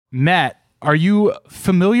Matt, are you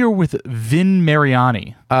familiar with Vin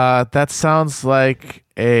Mariani? That sounds like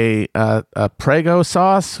a Prego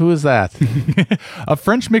sauce. Who is that? A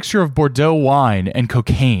French mixture of Bordeaux wine and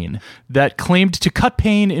cocaine that claimed to cut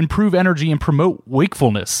pain, improve energy, and promote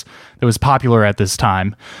wakefulness that was popular at this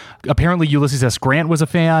time. Apparently, Ulysses S. Grant was a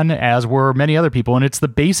fan, as were many other people, and it's the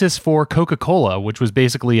basis for Coca-Cola, which was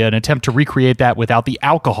basically an attempt to recreate that without the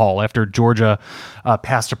alcohol after Georgia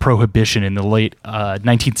passed a prohibition in the late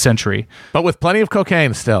 19th century. But with plenty of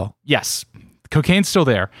cocaine still. Yes. Cocaine's still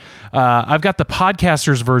there. I've got the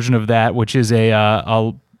podcaster's version of that, which is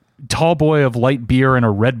a tall boy of light beer and a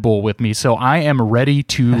Red Bull with me. So I am ready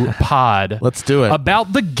to pod. Let's do it.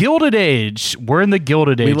 About the Gilded Age. We're in the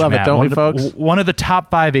Gilded Age, We love Matt. it, don't we, folks? One of the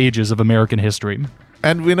top 5 ages of American history.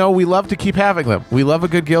 And we know we love to keep having them. We love a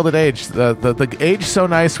good Gilded Age. The age so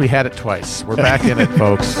nice, we had it twice. We're back in it,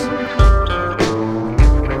 folks.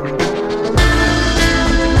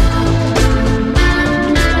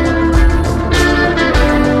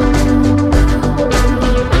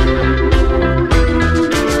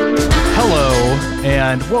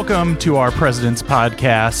 And welcome to our President's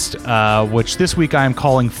Podcast, which this week I'm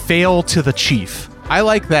calling Fail to the Chief. I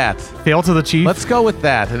like that. Fail to the Chief? Let's go with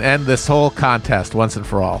that and end this whole contest once and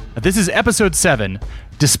for all. This is episode 7.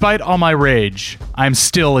 Despite all my rage, I'm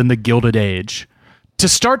still in the Gilded Age. To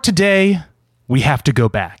start today, we have to go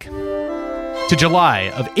back to July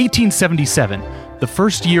of 1877, the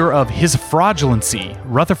first year of his fraudulency,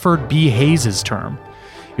 Rutherford B. Hayes' term.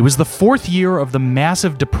 It was the 4th year of the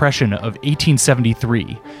massive depression of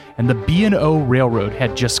 1873, and the B&O Railroad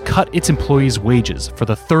had just cut its employees' wages for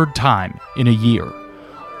the 3rd time in a year.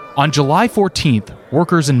 On July 14th,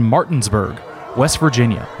 workers in Martinsburg, West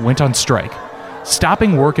Virginia, went on strike,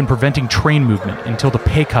 stopping work and preventing train movement until the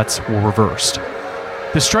pay cuts were reversed.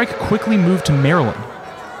 The strike quickly moved to Maryland.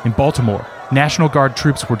 In Baltimore, National Guard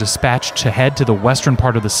troops were dispatched to head to the western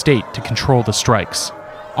part of the state to control the strikes.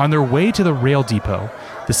 On their way to the rail depot,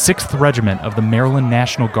 the 6th Regiment of the Maryland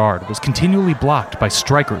National Guard was continually blocked by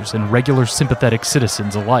strikers and regular sympathetic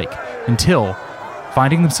citizens alike until,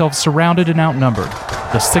 finding themselves surrounded and outnumbered,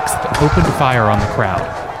 the 6th opened fire on the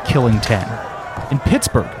crowd, killing 10. In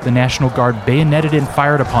Pittsburgh, the National Guard bayoneted and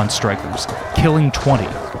fired upon strikers, killing 20.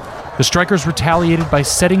 The strikers retaliated by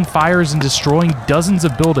setting fires and destroying dozens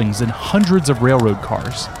of buildings and hundreds of railroad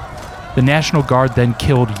cars. The National Guard then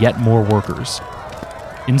killed yet more workers.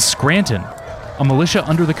 In Scranton, a militia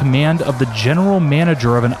under the command of the general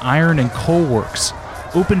manager of an iron and coal works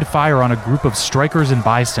opened fire on a group of strikers and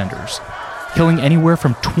bystanders, killing anywhere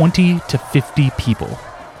from 20 to 50 people.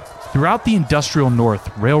 Throughout the industrial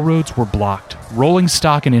North, railroads were blocked, rolling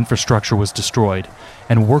stock and infrastructure was destroyed,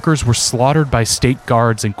 and workers were slaughtered by state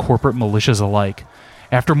guards and corporate militias alike.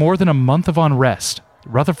 After more than a month of unrest,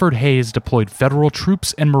 Rutherford Hayes deployed federal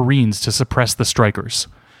troops and Marines to suppress the strikers.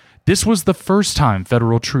 This was the first time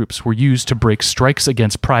federal troops were used to break strikes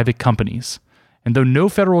against private companies. And though no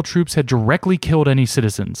federal troops had directly killed any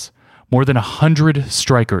citizens, more than 100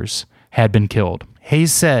 strikers had been killed.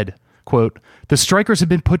 Hayes said, quote, "The strikers have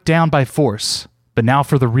been put down by force, but now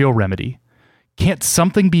for the real remedy. Can't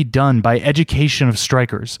something be done by education of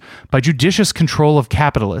strikers, by judicious control of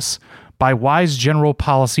capitalists, by wise general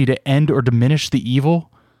policy to end or diminish the evil?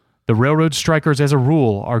 The railroad strikers, as a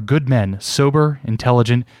rule, are good men, sober,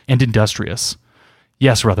 intelligent, and industrious.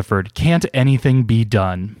 Yes, Rutherford, can't anything be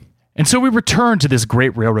done?" And so we return to this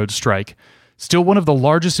great railroad strike, still one of the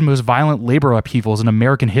largest and most violent labor upheavals in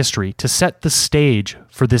American history, to set the stage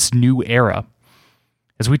for this new era.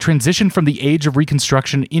 As we transition from the age of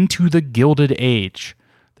Reconstruction into the Gilded Age,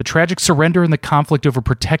 the tragic surrender and the conflict over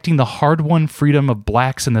protecting the hard-won freedom of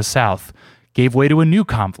blacks in the South gave way to a new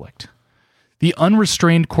conflict. The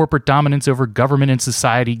unrestrained corporate dominance over government and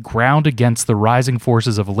society ground against the rising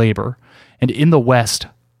forces of labor, and in the West,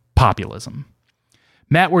 populism.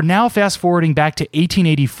 Matt, we're now fast-forwarding back to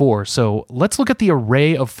 1884, so let's look at the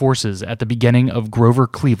array of forces at the beginning of Grover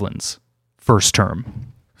Cleveland's first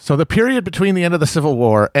term. So the period between the end of the Civil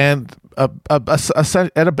War and at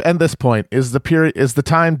this point is the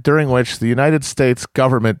time during which the United States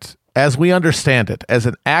government, as we understand it, as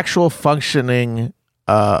an actual functioning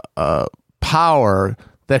power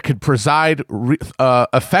that could preside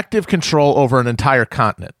effective control over an entire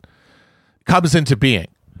continent, comes into being.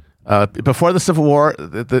 Before the Civil War,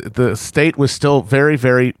 the state was still very,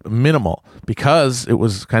 very minimal because it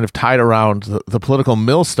was kind of tied around the political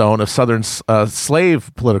millstone of Southern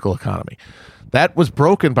slave political economy. That was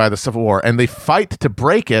broken by the Civil War, and the fight to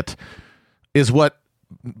break it is what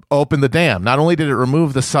opened the dam. Not only did it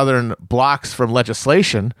remove the Southern blocks from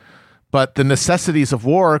legislation, But the necessities of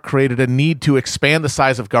war created a need to expand the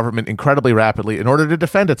size of government incredibly rapidly in order to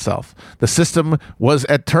defend itself. The system was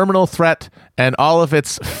at terminal threat, and all of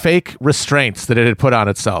its fake restraints that it had put on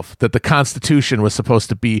itself, that the Constitution was supposed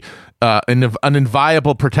to be an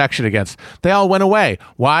inviolable protection against, they all went away.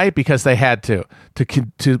 Why? Because they had to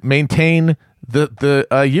maintain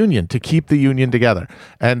the union, to keep the union together.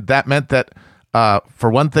 And that meant that, for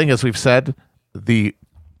one thing, as we've said, the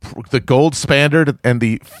gold standard and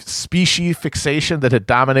the specie fixation that had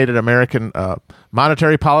dominated American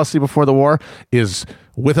monetary policy before the war is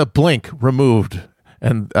with a blink removed,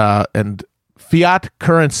 and fiat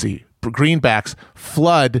currency, greenbacks,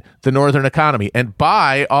 flood the northern economy and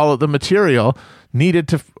buy all of the material needed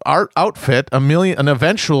to outfit an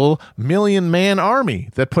eventual million-man army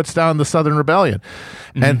that puts down the Southern Rebellion.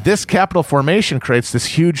 Mm-hmm. And this capital formation creates this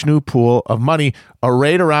huge new pool of money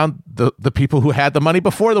arrayed around the people who had the money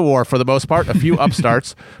before the war, for the most part, a few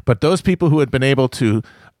upstarts, but those people who had been able to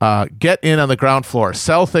get in on the ground floor,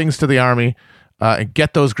 sell things to the army, and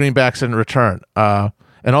get those greenbacks in return,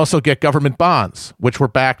 and also get government bonds, which were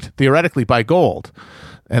backed theoretically by gold.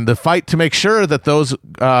 And the fight to make sure that those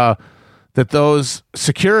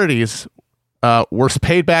securities were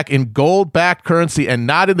paid back in gold-backed currency and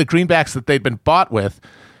not in the greenbacks that they'd been bought with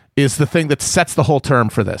is the thing that sets the whole term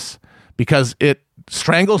for this, because it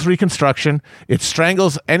strangles Reconstruction. It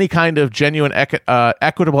strangles any kind of genuine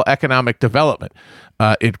equitable economic development.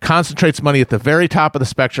 It concentrates money at the very top of the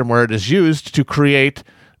spectrum, where it is used to create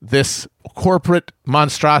this corporate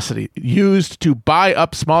monstrosity, used to buy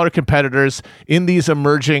up smaller competitors in these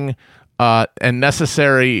emerging and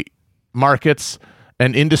necessary markets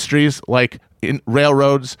and industries, like in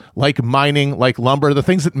railroads, like mining, like lumber, the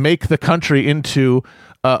things that make the country into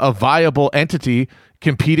a viable entity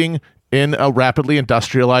competing in a rapidly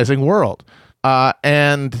industrializing world.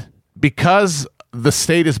 And because the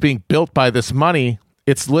state is being built by this money,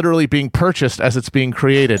 it's literally being purchased as it's being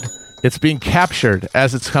created. It's being captured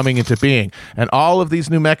as it's coming into being. And all of these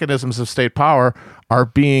new mechanisms of state power are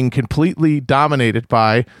being completely dominated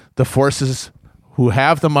by the forces who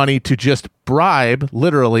have the money to just bribe,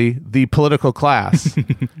 literally, the political class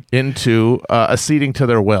into acceding to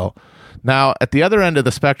their will. Now, at the other end of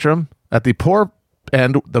the spectrum, at the poor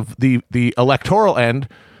end, the electoral end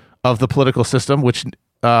of the political system, which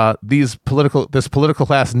this political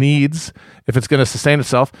class needs if it's going to sustain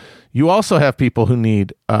itself, you also have people who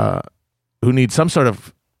need some sort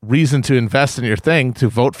of reason to invest in your thing, to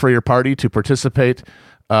vote for your party, to participate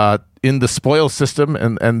in the spoil system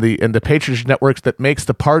and the patronage networks that makes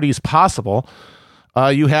the parties possible.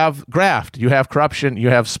 You have graft, you have corruption, you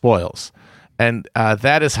have spoils. And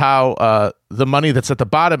that is how the money that's at the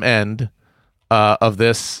bottom end of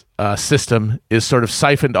this system is sort of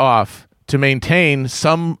siphoned off to maintain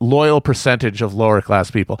some loyal percentage of lower class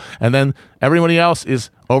people. And then everybody else is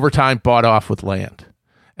over time bought off with land.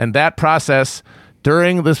 And that process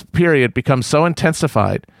during this period becomes so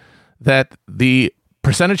intensified that the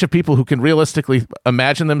percentage of people who can realistically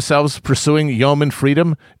imagine themselves pursuing yeoman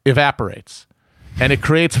freedom evaporates. And it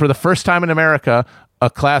creates, for the first time in America, a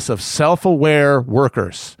class of self-aware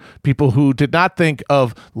workers, people who did not think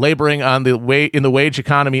of laboring in the wage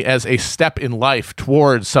economy as a step in life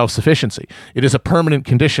towards self-sufficiency. It is a permanent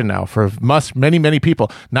condition now for many, many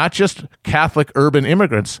people, not just Catholic urban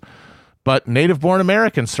immigrants, but native-born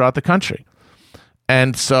Americans throughout the country.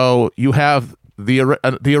 And so you have the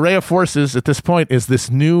array of forces at this point is this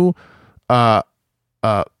new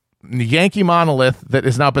Yankee monolith that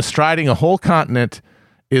is now bestriding a whole continent,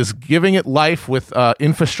 is giving it life with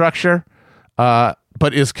infrastructure,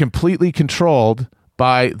 but is completely controlled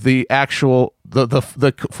by the actual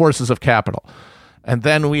the forces of capital. And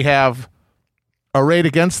then we have arrayed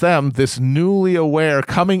against them this newly aware,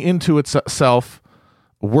 coming into itself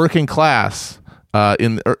working class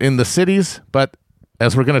in the cities, but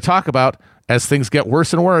as we're going to talk about, as things get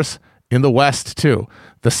worse and worse, in the West too.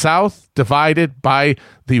 The South divided by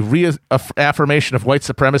the reaffirmation of white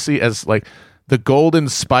supremacy as like the golden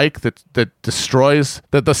spike that destroys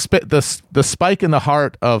the spike in the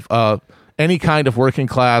heart of any kind of working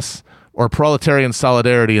class or proletarian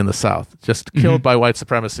solidarity in the South, just killed by white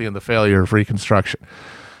supremacy and the failure of Reconstruction.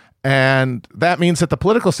 And that means that the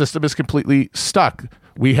political system is completely stuck.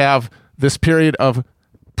 We have this period of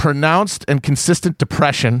pronounced and consistent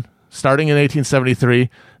depression starting in 1873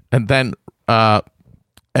 and then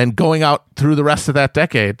and going out through the rest of that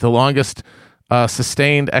decade, the longest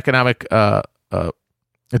sustained economic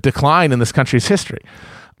decline in this country's history,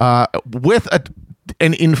 with a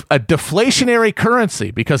deflationary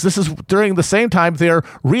currency, because this is during the same time they're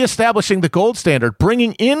reestablishing the gold standard,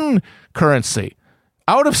 bringing in currency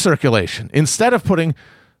out of circulation instead of putting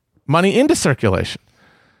money into circulation.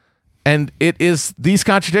 And it is these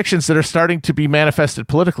contradictions that are starting to be manifested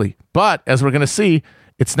politically. But as we're going to see,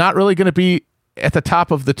 it's not really going to be at the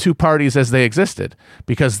top of the two parties as they existed,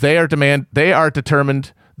 because their positions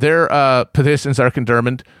are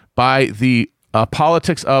determined by the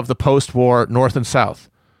politics of the post-war North and South.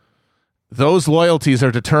 Those loyalties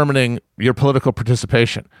are determining your political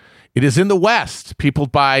participation. It is in the West, people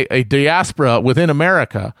by a diaspora within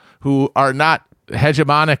America who are not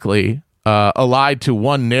hegemonically allied to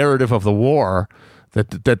one narrative of the war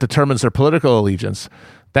that determines their political allegiance.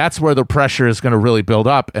 That's where the pressure is going to really build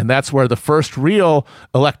up, and that's where the first real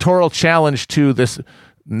electoral challenge to this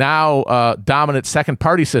now dominant second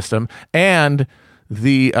party system and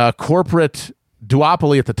the corporate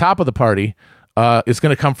duopoly at the top of the party is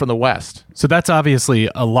going to come from the West. So that's obviously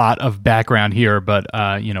a lot of background here, but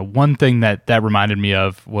one thing that reminded me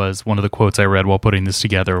of was one of the quotes I read while putting this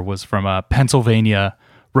together was from a Pennsylvania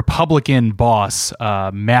Republican boss,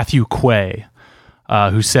 Matthew Quay,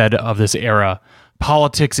 who said of this era,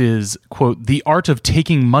 politics is, quote, the art of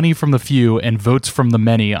taking money from the few and votes from the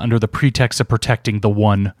many under the pretext of protecting the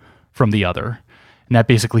one from the other. And that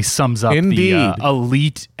basically sums up the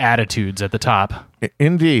elite attitudes at the top.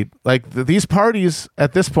 Indeed. Like these parties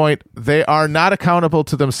at this point, they are not accountable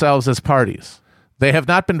to themselves as parties. They have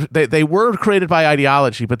not been, they were created by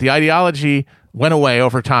ideology, but the ideology went away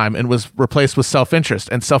over time and was replaced with self-interest.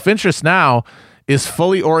 And self-interest now is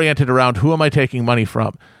fully oriented around who am I taking money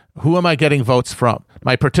from? Who am I getting votes from?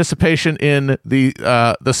 My participation in the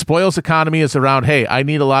spoils economy is around, hey, I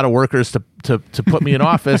need a lot of workers to put me in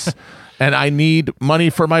office, and I need money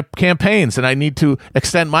for my campaigns, and I need to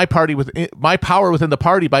extend my power within the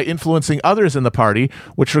party by influencing others in the party,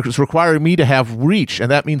 which is requiring me to have reach,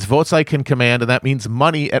 and that means votes I can command, and that means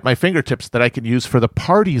money at my fingertips that I can use for the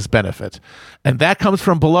party's benefit. And that comes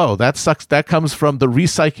from below. That comes from the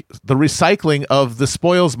recycling of the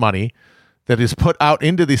spoils money that is put out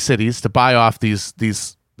into these cities to buy off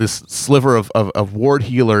this sliver of ward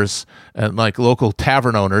healers and like local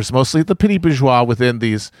tavern owners, mostly the petty bourgeois within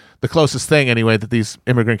the closest thing anyway that these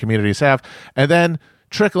immigrant communities have, and then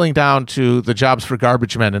trickling down to the jobs for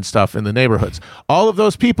garbage men and stuff in the neighborhoods. All of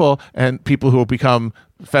those people and people who will become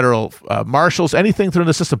federal marshals, anything through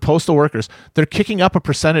the system, postal workers, they're kicking up a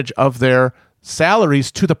percentage of their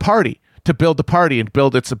salaries to the party to build the party and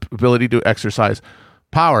build its ability to exercise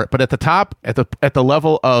power. But at the top, at the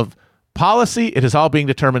level of policy, it is all being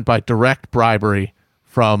determined by direct bribery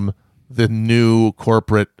from the new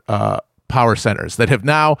corporate power centers that have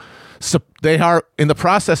now, they are in the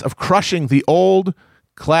process of crushing the old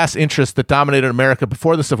class interests that dominated America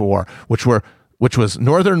before the Civil War, which was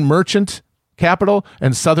Northern merchant capital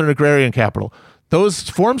and Southern agrarian capital. Those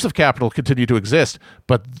forms of capital continue to exist,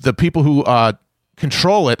 but the people who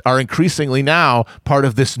control it are increasingly now part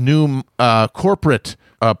of this new corporate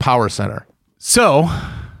power center. So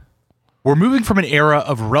we're moving from an era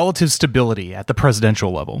of relative stability at the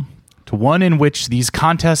presidential level to one in which these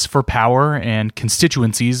contests for power and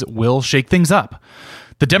constituencies will shake things up.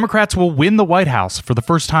 The Democrats will win the White House for the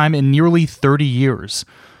first time in nearly 30 years.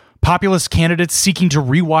 Populist candidates seeking to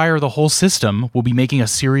rewire the whole system will be making a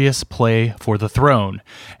serious play for the throne.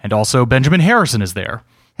 And also Benjamin Harrison is there.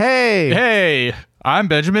 Hey, I'm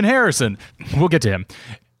Benjamin Harrison. We'll get to him.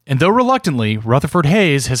 And though reluctantly, Rutherford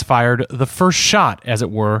Hayes has fired the first shot, as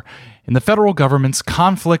it were, in the federal government's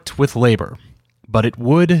conflict with labor. But it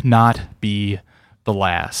would not be the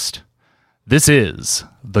last. This is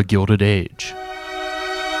the Gilded Age.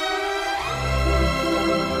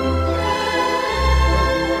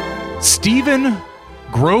 Stephen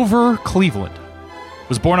Grover Cleveland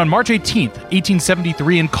was born on March 18th,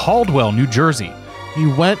 1873 in Caldwell, New Jersey. He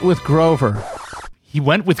went with Grover. He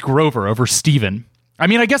went with Grover over Stephen. I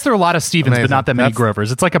mean, I guess there are a lot of Stephens, but not that many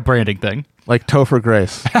Grovers. It's like a branding thing. Like Topher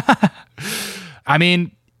Grace. I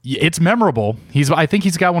mean, it's memorable. I think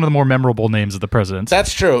he's got one of the more memorable names of the presidents.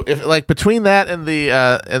 That's true. If like between that and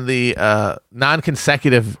the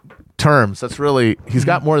non-consecutive terms, that's really, he's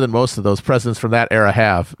got more than most of those presidents from that era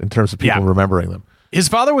have in terms of people remembering them. His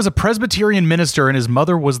father was a Presbyterian minister and his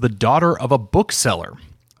mother was the daughter of a bookseller.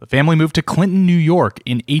 The family moved to Clinton, New York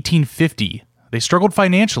in 1850. They struggled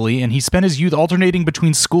financially, and he spent his youth alternating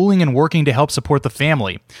between schooling and working to help support the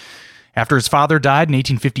family. After his father died in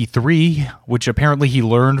 1853, which apparently he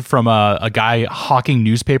learned from a guy hawking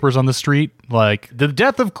newspapers on the street, like, the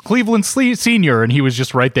death of Cleveland Sr., and he was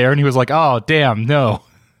just right there, and he was like, oh, damn, no.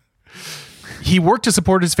 He worked to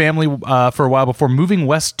support his family for a while before moving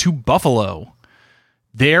west to Buffalo.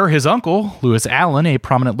 There, his uncle, Lewis Allen, a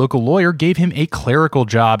prominent local lawyer, gave him a clerical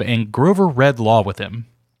job, and Grover read law with him.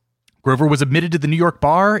 Grover was admitted to the New York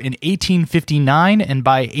bar in 1859, and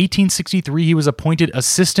by 1863, he was appointed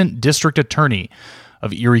assistant district attorney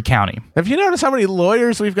of Erie County. Have you noticed how many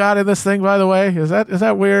lawyers we've got in this thing, by the way? Is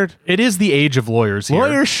that weird? It is the age of lawyers here.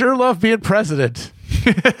 Lawyers sure love being president.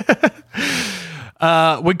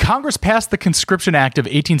 When Congress passed the Conscription Act of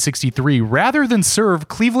 1863, rather than serve,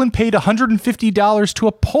 Cleveland paid $150 to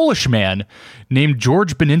a Polish man named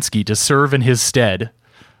George Beninsky to serve in his stead.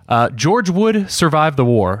 George would survive the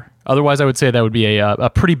war. Otherwise, I would say that would be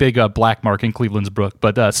a pretty big black mark in Cleveland's book,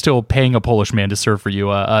 but still paying a Polish man to serve for you,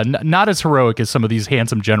 not as heroic as some of these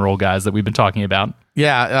handsome general guys that we've been talking about.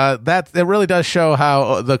 Yeah, that it really does show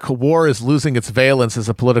how the war is losing its valence as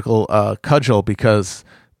a political cudgel, because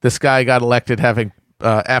this guy got elected having,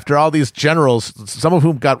 after all these generals, some of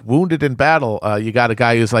whom got wounded in battle, you got a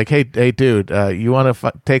guy who's like, hey, dude, you want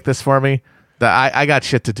to take this for me? I got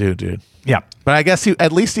shit to do, dude. Yeah. But I guess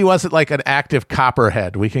at least he wasn't like an active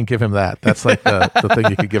copperhead. We can give him that. That's like the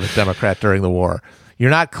thing you could give a Democrat during the war.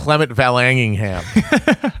 You're not Clement Vallangingham.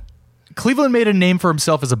 Cleveland made a name for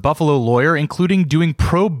himself as a Buffalo lawyer, including doing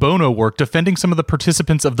pro bono work defending some of the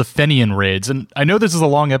participants of the Fenian raids. And I know this is a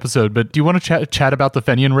long episode, but do you want to chat about the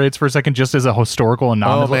Fenian raids for a second, just as a historical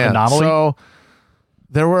anomaly? So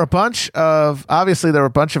there were a bunch of Irish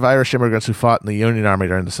immigrants who fought in the Union Army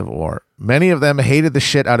during the Civil War. Many of them hated the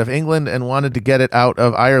shit out of England and wanted to get it out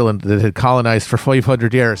of Ireland that had colonized for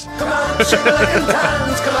 500 years.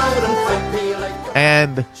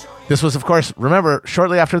 And this was, of course, remember,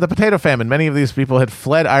 shortly after the potato famine. Many of these people had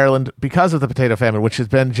fled Ireland because of the potato famine, which has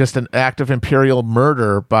been just an act of imperial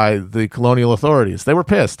murder by the colonial authorities. They were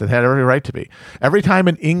pissed and had every right to be. Every time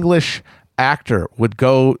an English actor would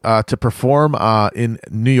go to perform in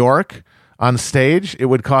New York on stage, it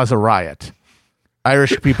would cause a riot.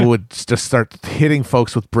 Irish people would just start hitting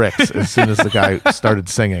folks with bricks as soon as the guy started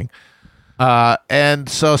singing. And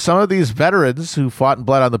so some of these veterans who fought and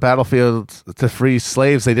bled on the battlefield to free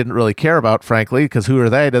slaves they didn't really care about, frankly, because who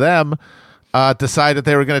are they to them, decided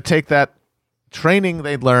they were going to take that training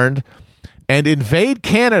they'd learned and invade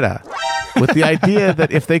Canada with the idea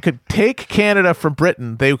that if they could take Canada from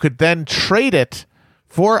Britain, they could then trade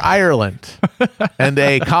for Ireland and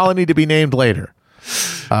a colony to be named later.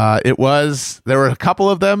 There were a couple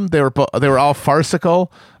of them. They were all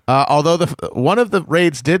farcical. Although one of the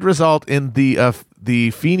raids did result in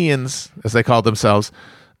the Fenians, as they called themselves,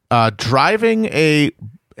 driving a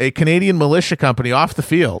Canadian militia company off the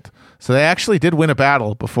field. So they actually did win a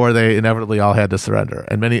battle before they inevitably all had to surrender,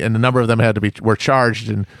 and a number of them were charged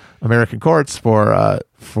in American courts for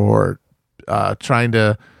trying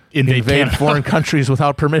to invade foreign countries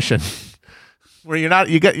without permission. Where you're not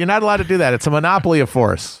allowed to do that. It's a monopoly of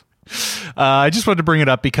force. I just wanted to bring it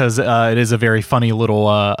up because it is a very funny little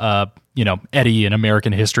eddy in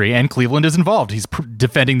American history, and Cleveland is involved. He's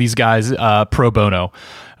defending these guys pro bono,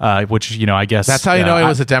 which I guess that's how you know he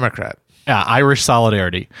was a Democrat. Irish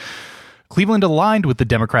solidarity. Cleveland aligned with the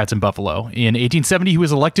Democrats in Buffalo. In 1870, he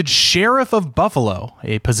was elected sheriff of Buffalo,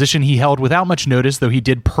 a position he held without much notice, though he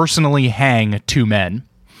did personally hang 2 men.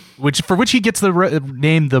 For which he gets the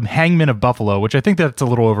name the Hangman of Buffalo, which I think that's a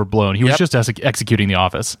little overblown. He was just executing the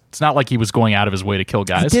office. It's not like he was going out of his way to kill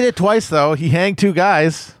guys. He did it twice, though. He hanged 2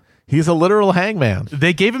 guys. He's a literal hangman.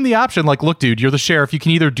 They gave him the option, like, look, dude, you're the sheriff. You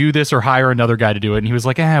can either do this or hire another guy to do it. And he was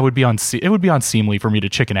like, it would be unseemly for me to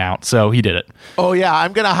chicken out. So he did it. Oh, yeah,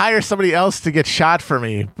 I'm going to hire somebody else to get shot for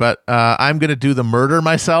me, but I'm going to do the murder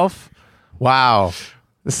myself? Wow.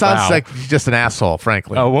 This sounds like just an asshole,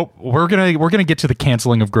 frankly. Oh, well, we're gonna get to the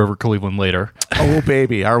canceling of Grover Cleveland later. Oh,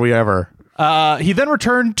 baby, are we ever? He then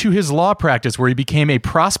returned to his law practice, where he became a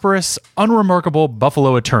prosperous, unremarkable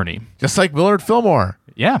Buffalo attorney, just like Millard Fillmore.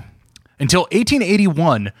 Yeah, until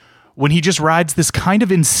 1881, when he just rides this kind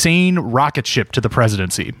of insane rocket ship to the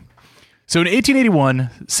presidency. So in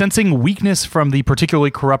 1881, sensing weakness from the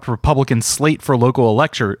particularly corrupt Republican slate for local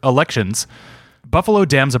elections, Buffalo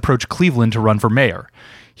Dems approached Cleveland to run for mayor.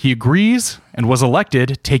 He agrees and was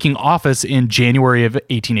elected, taking office in January of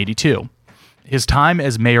 1882. His time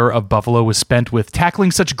as mayor of Buffalo was spent with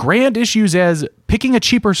tackling such grand issues as picking a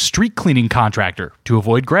cheaper street cleaning contractor to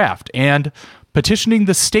avoid graft and petitioning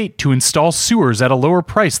the state to install sewers at a lower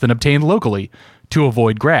price than obtained locally to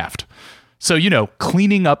avoid graft. So,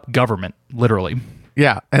 cleaning up government, literally.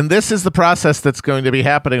 Yeah, and this is the process that's going to be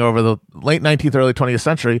happening over the late 19th, early 20th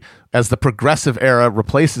century as the progressive era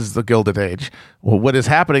replaces the Gilded Age. Well, what is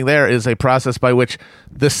happening there is a process by which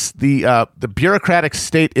the bureaucratic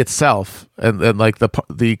state itself and like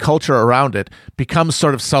the culture around it becomes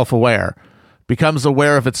sort of self-aware, becomes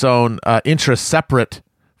aware of its own interests separate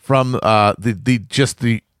from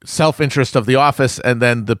the self-interest of the office and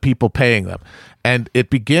then the people paying them. And it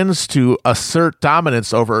begins to assert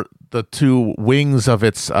dominance over the two wings of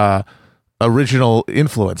its original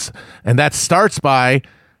influence. And that starts by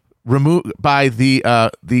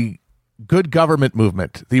the good government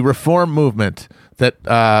movement, the reform movement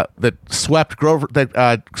that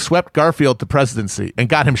swept Garfield to presidency and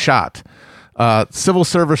got him shot. Civil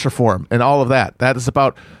service reform and all of that. That is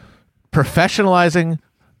about professionalizing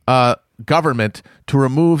government to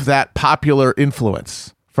remove that popular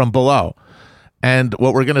influence from below. And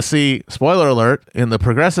what we're going to see, spoiler alert, in the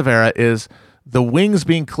progressive era is the wings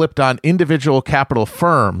being clipped on individual capital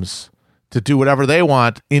firms to do whatever they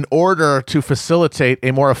want in order to facilitate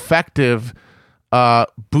a more effective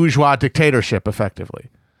bourgeois dictatorship, effectively.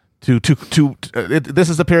 This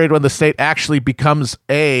is the period when the state actually becomes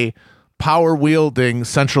a power-wielding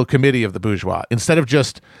central committee of the bourgeois, instead of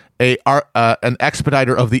just an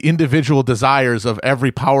expediter of the individual desires of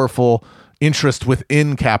every powerful interest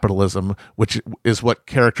within capitalism, which is what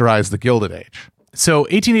characterized the Gilded Age. So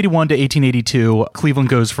 1881 to 1882, Cleveland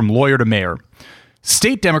goes from lawyer to mayor.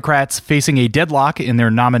 State Democrats, facing a deadlock in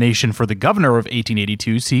their nomination for the governor of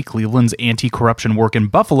 1882, see Cleveland's anti-corruption work in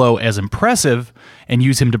Buffalo as impressive and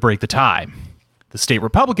use him to break the tie. The state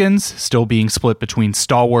Republicans, still being split between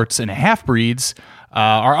stalwarts and half-breeds,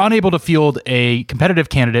 are unable to field a competitive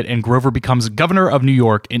candidate, and Grover becomes governor of New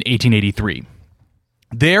York in 1883.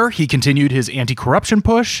 There, he continued his anti-corruption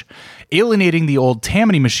push, alienating the old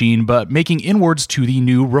Tammany machine, but making inroads to the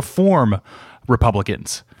new reform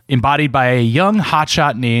Republicans, embodied by a young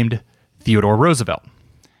hotshot named Theodore Roosevelt.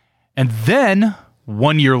 And then,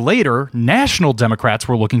 1 year later, national Democrats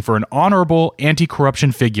were looking for an honorable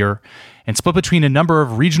anti-corruption figure, and split between a number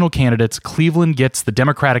of regional candidates, Cleveland gets the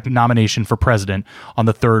Democratic nomination for president on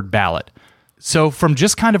the third ballot. So from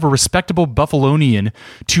just kind of a respectable Buffalonian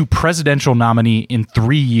to presidential nominee in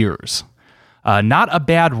 3 years. Not a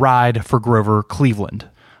bad ride for Grover Cleveland.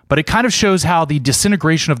 But it kind of shows how the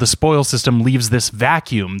disintegration of the spoils system leaves this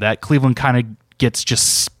vacuum that Cleveland kind of gets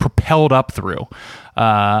just propelled up through.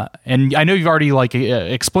 And I know you've already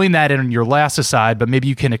explained that in your last aside, but maybe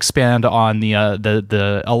you can expand on the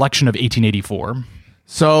election of 1884.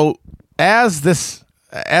 So as this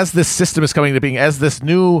system is coming into being, as this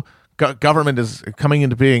new government is coming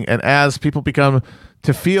into being, and as people become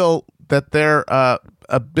to feel that their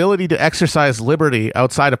ability to exercise liberty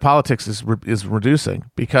outside of politics is reducing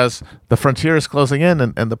because the frontier is closing in,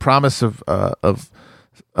 and the promise of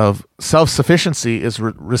self-sufficiency is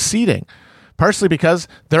receding, partially because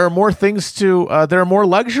there are more things there are more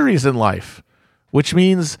luxuries in life, which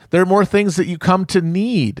means there are more things that you come to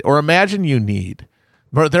need or imagine you need.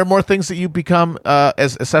 There are more things that you become,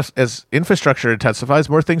 as infrastructure intensifies,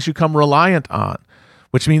 more things you become reliant on,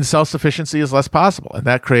 which means self-sufficiency is less possible. And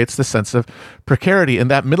that creates the sense of precarity.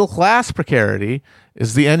 And that middle-class precarity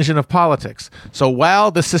is the engine of politics. So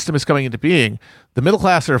while this system is coming into being, the middle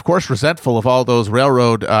class are, of course, resentful of all those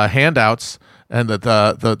railroad handouts and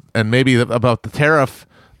and maybe about the tariff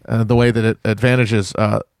and the way that it advantages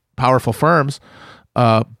powerful firms.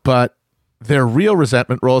 But their real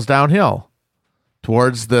resentment rolls downhill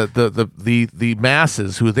towards the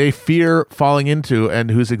masses who they fear falling into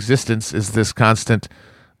and whose existence is this constant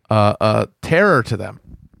terror to them.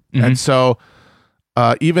 Mm-hmm. And so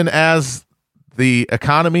even as the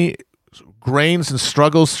economy grains and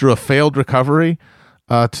struggles through a failed recovery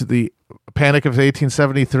to the Panic of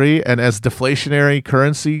 1873, and as deflationary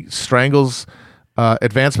currency strangles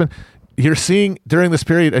advancement, you're seeing during this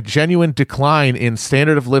period a genuine decline in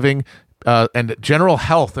standard of living and general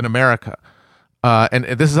health in America. And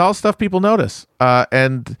this is all stuff people notice.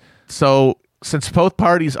 And so since both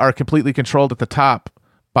parties are completely controlled at the top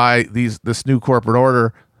by this new corporate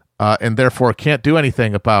order, and therefore can't do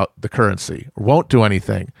anything about the currency, or won't do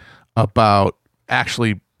anything about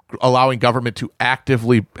actually allowing government to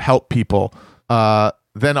actively help people,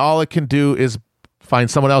 then all it can do is find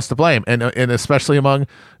someone else to blame. And especially among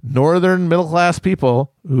northern middle-class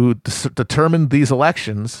people who determined these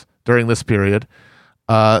elections during this period,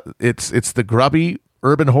 it's the grubby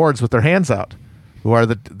urban hordes with their hands out who are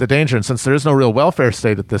the danger. And since there is no real welfare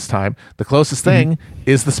state at this time, the closest thing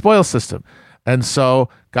is the spoils system. And so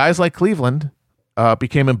guys like Cleveland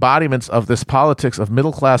became embodiments of this politics of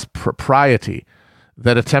middle-class propriety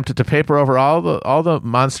that attempted to paper over all the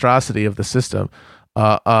monstrosity of the system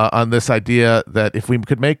on this idea that if we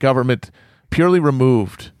could make government purely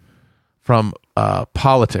removed from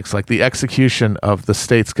politics, like the execution of the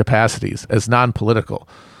state's capacities as non-political,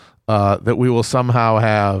 that we will somehow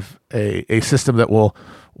have a system that will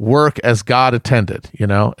work as God intended,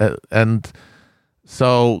 and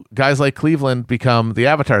so guys like Cleveland become the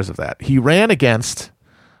avatars of that. He ran against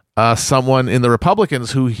someone in the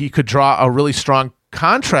Republicans who he could draw a really strong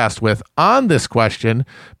contrast with on this question,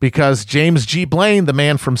 because James G. Blaine, the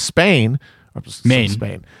man from Spain,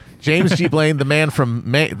 James G. Blaine, the man from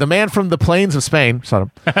the plains of Spain,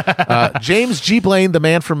 James G. Blaine, the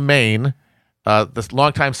man from Maine, this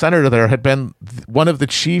longtime senator there, had been one of the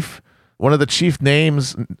chief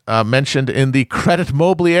names mentioned in the credit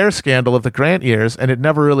mobilier scandal of the Grant years, and had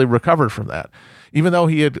never really recovered from that. Even though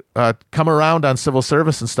he had come around on civil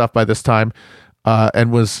service and stuff by this time,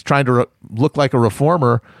 and was trying to look like a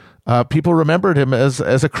reformer, people remembered him as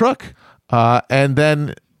a crook. And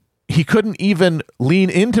then he couldn't even lean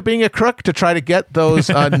into being a crook to try to get those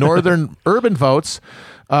northern urban votes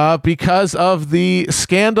because of the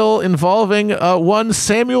scandal involving one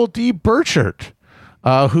Samuel D. Burchard,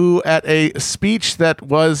 who at a speech that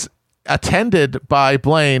was attended by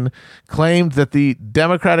Blaine claimed that the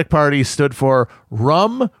Democratic Party stood for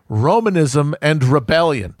rum, Romanism, and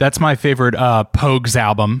rebellion. That's my favorite Pogues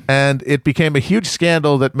album. And it became a huge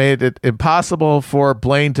scandal that made it impossible for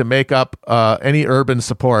Blaine to make up any urban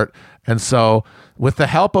support. And so, with the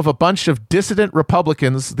help of a bunch of dissident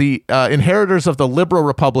Republicans, the inheritors of the liberal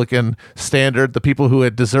Republican standard, the people who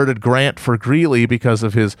had deserted Grant for Greeley because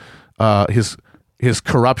of his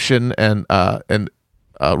corruption and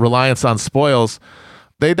reliance on spoils,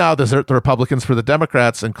 they now desert the Republicans for the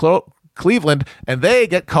Democrats in Cleveland, and they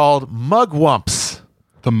get called mugwumps.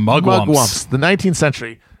 The mugwumps. The 19th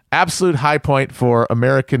century, absolute high point for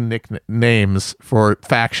American nicknames for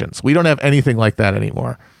factions. We don't have anything like that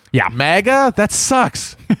anymore. Yeah. MAGA? That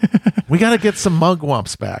sucks. We got to get some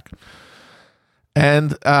mugwumps back.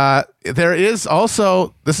 And there is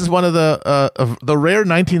also, this is one of the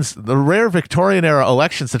rare Victorian era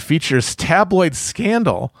elections that features tabloid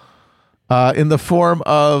scandal in the form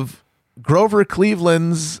of Grover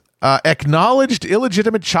Cleveland's acknowledged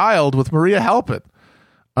illegitimate child with Maria Halpin,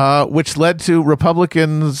 which led to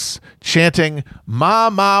Republicans chanting "Ma,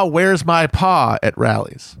 Ma, where's my pa" at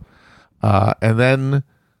rallies. And then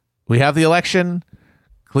we have the election.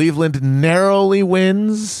 Cleveland narrowly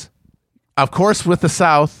wins, of course, with the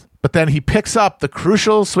South, but then he picks up the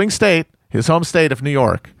crucial swing state, his home state of New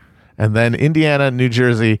York, and then Indiana, New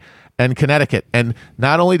Jersey, and Connecticut. And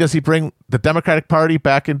not only does he bring the Democratic Party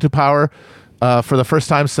back into power for the first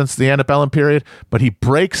time since the antebellum period, but he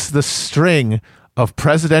breaks the string of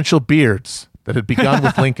presidential beards that had begun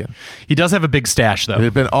with Lincoln. He does have a big stash, though. It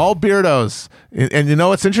had been all beardos. And you know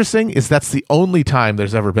what's interesting is that's the only time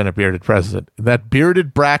there's ever been a bearded president. That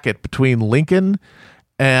bearded bracket between Lincoln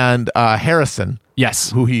and Harrison.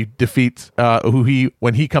 Yes. Who he defeats,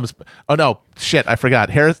 when he comes. Oh, no. Shit. I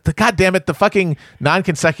forgot. God damn it. The fucking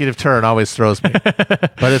non-consecutive turn always throws me.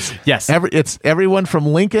 But it's, yes. It's everyone from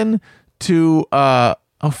Lincoln to, oh,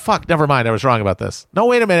 fuck. Never mind. I was wrong about this. No,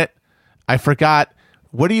 wait a minute. I forgot.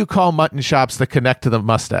 What do you call mutton chops that connect to the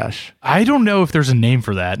mustache? I don't know if there's a name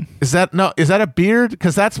for that. Is that a beard?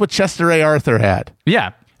 Because that's what Chester A. Arthur had.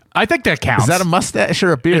 Yeah. I think that counts. Is that a mustache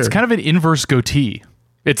or a beard? It's kind of an inverse goatee.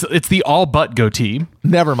 It's the all but goatee.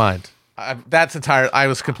 Never mind. That's entire. I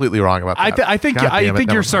was completely wrong about that. I think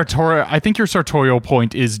your sartorial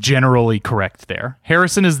point is generally correct there.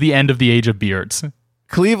 Harrison is the end of the age of beards.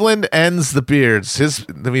 Cleveland ends the beards.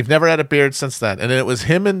 We've never had a beard since then, and it was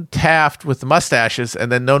him and Taft with the mustaches,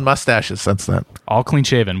 and then no mustaches since then. All clean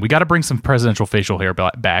shaven. We got to bring some presidential facial hair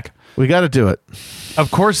back. We got to do it.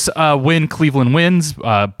 Of course, when Cleveland wins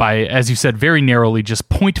by, as you said, very narrowly, just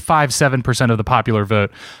 0.57% of the popular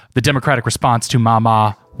vote, the Democratic response to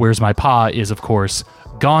 "Mama, where's my pa?" is, of course,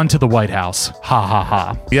 "Gone to the White House." Ha ha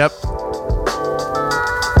ha. Yep.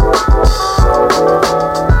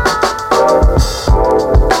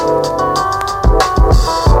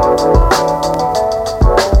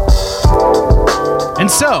 And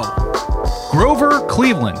so, Grover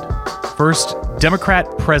Cleveland, first Democrat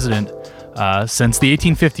president since the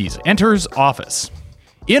 1850s, enters office.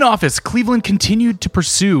 In office, Cleveland continued to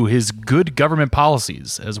pursue his good government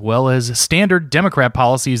policies, as well as standard Democrat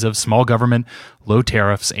policies of small government, low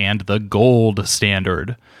tariffs, and the gold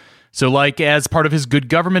standard. So, like, as part of his good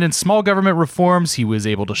government and small government reforms, he was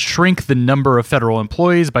able to shrink the number of federal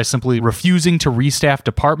employees by simply refusing to restaff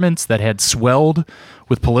departments that had swelled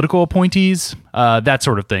with political appointees, that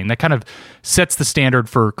sort of thing. That kind of sets the standard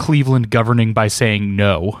for Cleveland governing by saying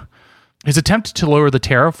no. His attempt to lower the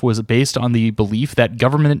tariff was based on the belief that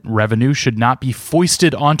government revenue should not be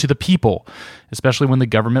foisted onto the people, especially when the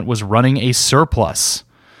government was running a surplus.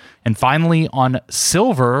 And finally, on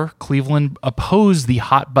silver, Cleveland opposed the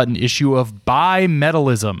hot-button issue of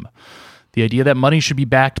bimetallism, the idea that money should be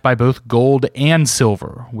backed by both gold and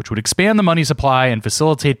silver, which would expand the money supply and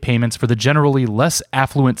facilitate payments for the generally less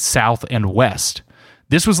affluent South and West.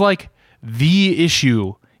 This was like the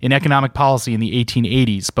issue in economic policy in the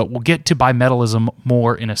 1880s, but we'll get to bimetallism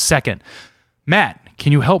more in a second. Matt,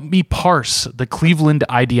 can you help me parse the Cleveland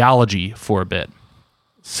ideology for a bit?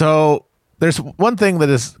 So there's one thing that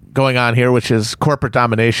is going on here, which is corporate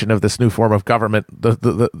domination of this new form of government.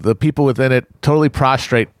 The people within it totally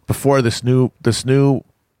prostrate before this new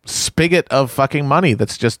spigot of fucking money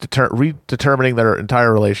that's just redetermining their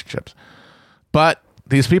entire relationships. But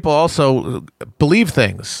these people also believe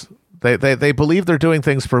things. They believe they're doing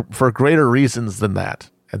things for greater reasons than that,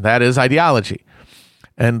 and that is ideology.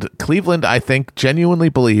 And Cleveland, I think, genuinely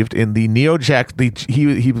believed in the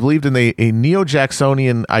he believed in a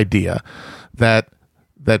neo-Jacksonian idea that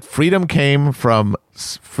freedom came from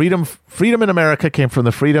freedom in America came from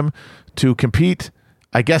the freedom to compete,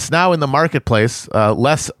 I guess now in the marketplace,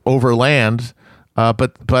 less over land,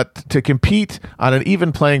 but to compete on an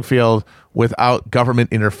even playing field without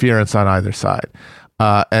government interference on either side.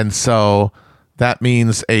 And so that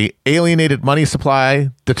means a alienated money supply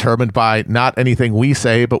determined by not anything we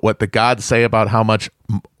say, but what the gods say about how much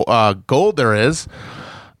gold there is,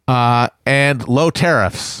 and low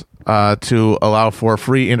tariffs to allow for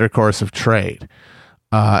free intercourse of trade,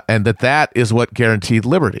 and that is what guaranteed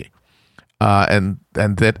liberty, and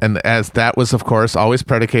as that was, of course, always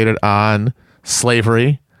predicated on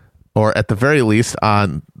slavery, or at the very least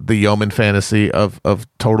on the yeoman fantasy of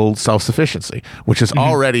total self-sufficiency, which is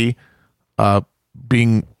already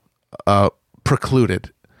being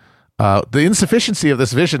precluded. The insufficiency of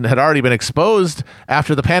this vision had already been exposed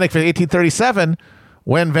after the Panic of 1837,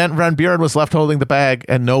 when Van Buren was left holding the bag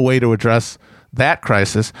and no way to address that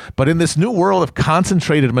crisis. But in this new world of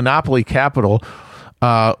concentrated monopoly capital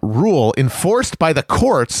rule enforced by the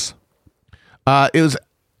courts, it was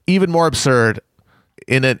even more absurd.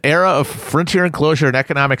 In an era of frontier enclosure and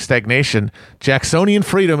economic stagnation, Jacksonian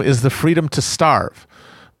freedom is the freedom to starve.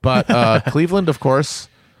 But Cleveland, of course,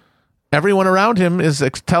 everyone around him is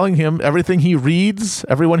telling him everything he reads,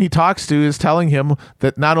 everyone he talks to is telling him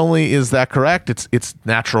that not only is that correct, it's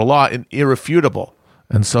natural law and irrefutable.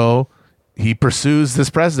 And so he pursues this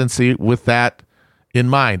presidency with that in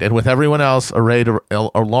mind, and with everyone else arrayed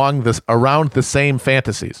around the same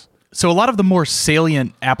fantasies. So a lot of the more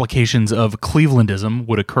salient applications of Clevelandism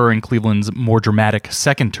would occur in Cleveland's more dramatic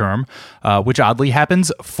second term, which oddly happens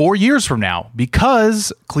 4 years from now,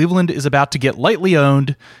 because Cleveland is about to get lightly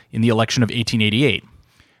owned in the election of 1888.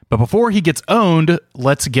 But before he gets owned,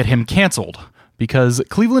 let's get him canceled, because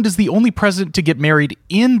Cleveland is the only president to get married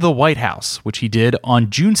in the White House, which he did on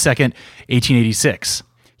June 2nd, 1886.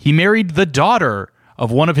 He married the daughter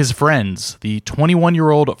of one of his friends, the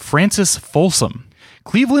 21-year-old Frances Folsom.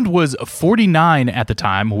 Cleveland was 49 at the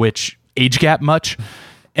time, which age gap much,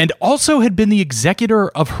 and also had been the executor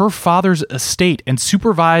of her father's estate and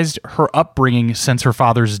supervised her upbringing since her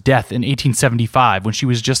father's death in 1875 when she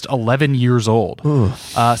was just 11 years old.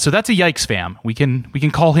 So that's a yikes, fam. We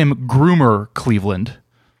can call him Groomer Cleveland.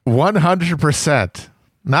 100%.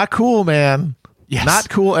 Not cool, man. Yes. Not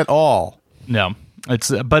cool at all. No.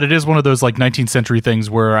 But it is one of those like 19th century things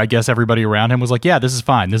where I guess everybody around him was like, yeah, this is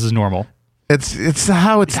fine. This is normal. It's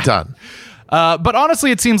how it's done. But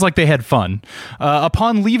honestly, it seems like they had fun.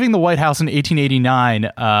 Upon leaving the White House in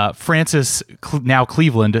 1889, Frances, now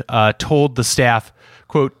Cleveland, told the staff,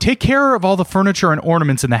 quote, "Take care of all the furniture and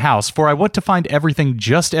ornaments in the house, for I want to find everything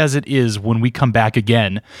just as it is when we come back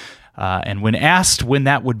again." And when asked when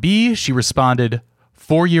that would be, she responded,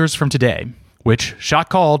 4 years from today, which, shot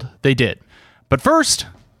called, they did. But first,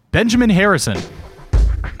 Benjamin Harrison.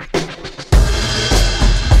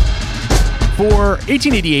 For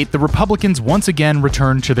 1888, the Republicans once again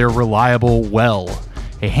returned to their reliable well,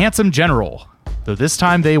 a handsome general, though this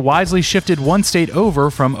time they wisely shifted one state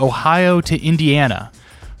over from Ohio to Indiana,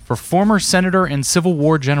 for former Senator and Civil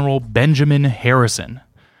War General Benjamin Harrison,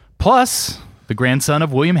 plus the grandson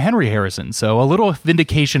of William Henry Harrison, so a little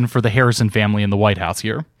vindication for the Harrison family in the White House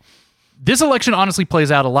here. This election honestly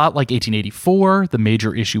plays out a lot like 1884. The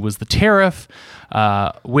major issue was the tariff,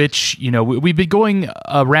 which, we've been going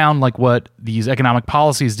around like what these economic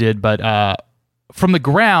policies did, but from the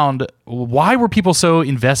ground, why were people so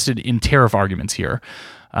invested in tariff arguments here?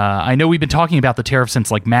 I know we've been talking about the tariff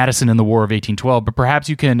since like Madison in the War of 1812, but perhaps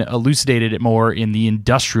you can elucidate it more in the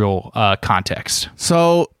industrial context.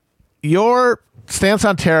 So your stance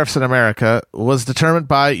on tariffs in America was determined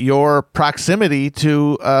by your proximity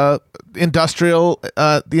to the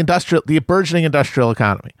burgeoning industrial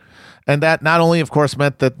economy. And that not only, of course,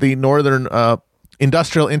 meant that the northern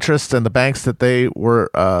industrial interests and the banks that they were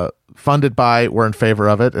funded by were in favor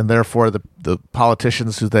of it, and therefore the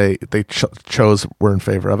politicians who they chose were in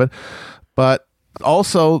favor of it, but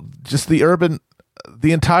also just the urban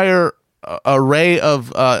the entire array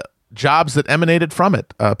of jobs that emanated from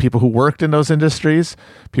it. People who worked in those industries,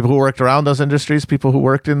 people who worked around those industries, people who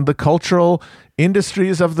worked in the cultural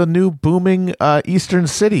industries of the new booming eastern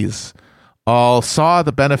cities all saw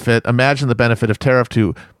the benefit, imagine the benefit of tariff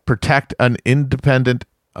to protect an independent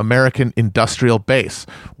American industrial base,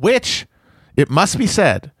 which, it must be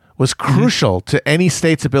said, was crucial to any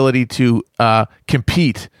state's ability to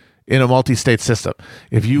compete in a multi-state system.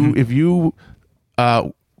 If you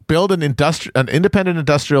build an independent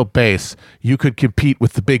industrial base, you could compete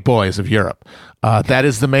with the big boys of Europe. That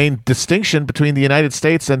is the main distinction between the United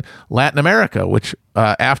States and Latin America, which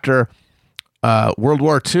after World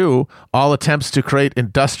War II, all attempts to create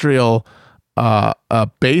industrial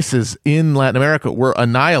bases in Latin America were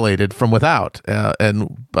annihilated from without,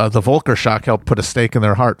 and the Volcker shock helped put a stake in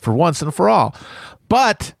their heart for once and for all.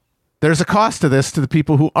 But there's a cost to this to the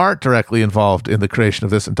people who aren't directly involved in the creation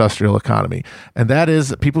of this industrial economy, and that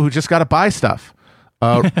is people who just got to buy stuff,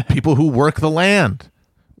 people who work the land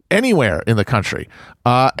anywhere in the country,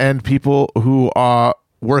 and people who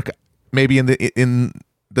work maybe in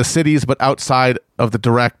the cities but outside of the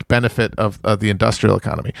direct benefit of the industrial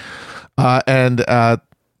economy. And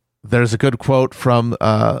there's a good quote from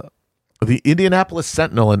the Indianapolis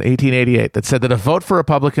Sentinel in 1888 that said that a vote for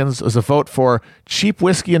Republicans was a vote for cheap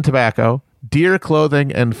whiskey and tobacco, dear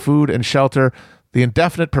clothing and food and shelter, the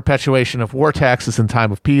indefinite perpetuation of war taxes in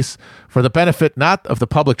time of peace, for the benefit not of the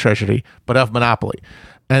public treasury, but of monopoly.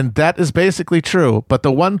 And that is basically true. But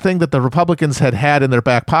the one thing that the Republicans had in their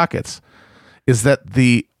back pockets is that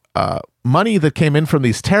the money that came in from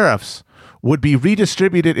these tariffs would be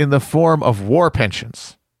redistributed in the form of war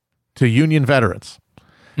pensions to Union veterans.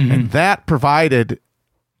 Mm-hmm. And that provided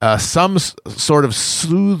some sort of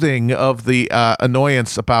soothing of the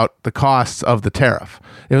annoyance about the costs of the tariff.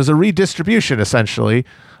 It was a redistribution, essentially,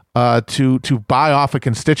 to buy off a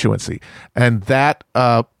constituency. And that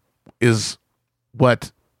is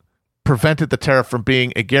what prevented the tariff from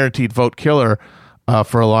being a guaranteed vote killer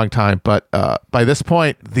for a long time. But by this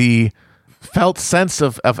point, the felt sense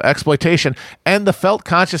of exploitation and the felt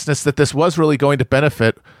consciousness that this was really going to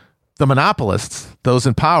benefit the monopolists, those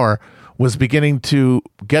in power, was beginning to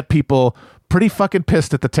get people pretty fucking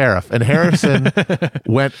pissed at the tariff. And Harrison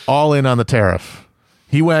went all in on the tariff.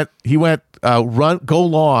 He went go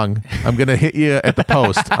long. I'm going to hit you at the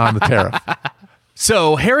post on the tariff.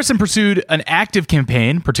 So Harrison pursued an active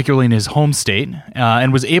campaign, particularly in his home state,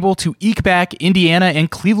 and was able to eke back Indiana and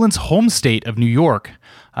Cleveland's home state of New York.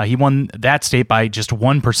 He won that state by just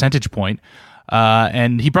 1 percentage point,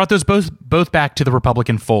 and he brought those both back to the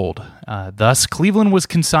Republican fold. Thus, Cleveland was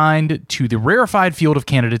consigned to the rarefied field of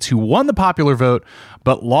candidates who won the popular vote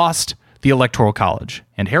but lost the Electoral College,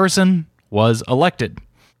 and Harrison was elected.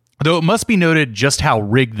 Though it must be noted just how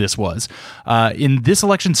rigged this was. In this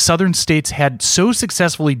election, southern states had so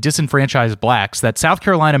successfully disenfranchised blacks that South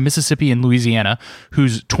Carolina, Mississippi, and Louisiana,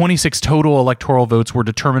 whose 26 total electoral votes were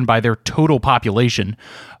determined by their total population,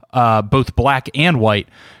 both black and white,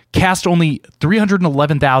 cast only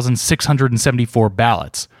 311,674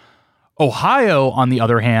 ballots. Ohio, on the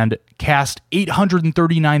other hand, cast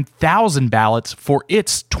 839,000 ballots for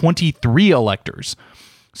its 23 electors.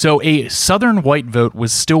 So a southern white vote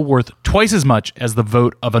was still worth twice as much as the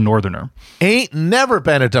vote of a northerner. Ain't never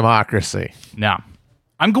been a democracy. Now,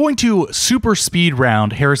 I'm going to super speed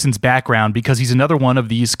round Harrison's background because he's another one of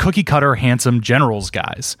these cookie-cutter handsome generals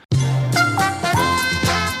guys.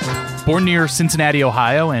 Born near Cincinnati,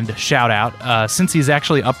 Ohio, and shout out, since he's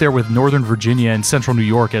actually up there with Northern Virginia and Central New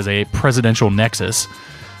York as a presidential nexus,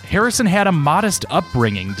 Harrison had a modest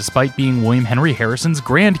upbringing despite being William Henry Harrison's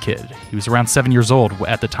grandkid. He was around 7 years old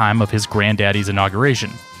at the time of his granddaddy's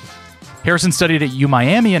inauguration. Harrison studied at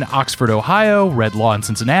UMiami in Oxford, Ohio, read law in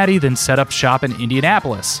Cincinnati, then set up shop in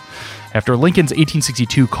Indianapolis. After Lincoln's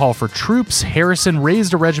 1862 call for troops, Harrison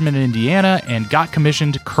raised a regiment in Indiana and got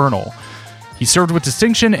commissioned colonel. He served with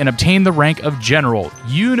distinction and obtained the rank of general.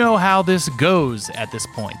 You know how this goes at this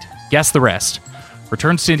point. Guess the rest.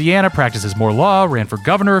 Returns to Indiana, practices more law, ran for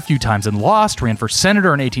governor a few times and lost, ran for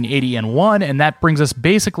senator in 1880 and won, and that brings us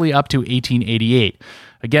basically up to 1888.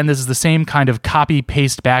 Again, this is the same kind of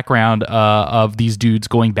copy-paste background of these dudes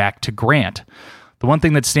going back to Grant. The one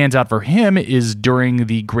thing that stands out for him is during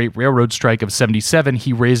the Great Railroad Strike of 77,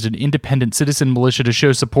 he raised an independent citizen militia to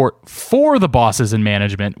show support for the bosses in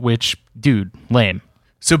management, which, dude, lame.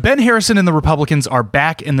 So Ben Harrison and the Republicans are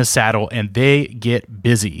back in the saddle, and they get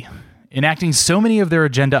busy. Enacting so many of their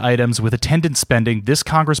agenda items with attendant spending, this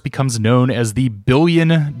Congress becomes known as the $1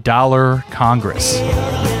 billion Congress.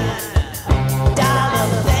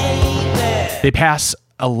 They pass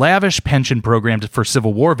a lavish pension program for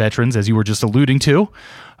Civil War veterans, as you were just alluding to,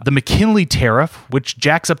 the McKinley Tariff, which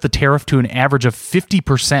jacks up the tariff to an average of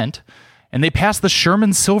 50%, and they passed the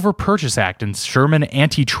Sherman Silver Purchase Act and Sherman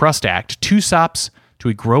Antitrust Act, two stops to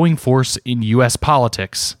a growing force in U.S.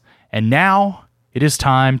 politics. And now it is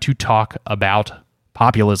time to talk about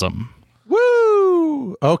populism.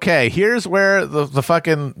 Woo! Okay, here's where the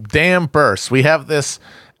fucking dam bursts. We have this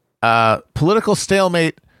political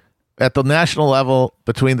stalemate at the national level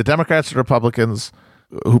between the Democrats and Republicans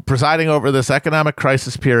who presiding over this economic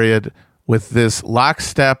crisis period with this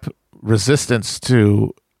lockstep resistance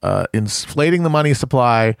to inflating the money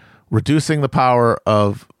supply, reducing the power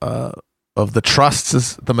of the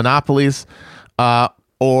trusts, the monopolies,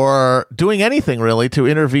 or doing anything really to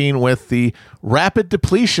intervene with the rapid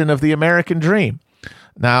depletion of the American dream.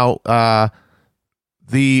 Now,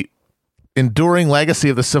 the enduring legacy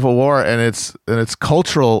of the Civil War and its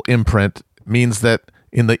cultural imprint means that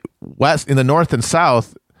in the West, in the North and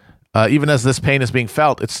South, even as this pain is being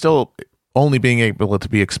felt, it's still only being able to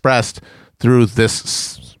be expressed through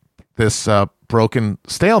this broken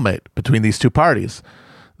stalemate between these two parties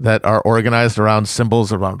that are organized around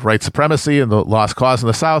symbols around white supremacy and the lost cause in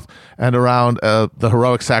the South, and around the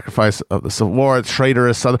heroic sacrifice of the Civil War,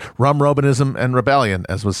 traitorous Southern Robinism and rebellion,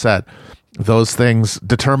 as was said. Those things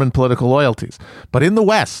determine political loyalties. But in the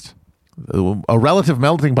West, a relative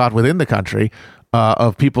melting pot within the country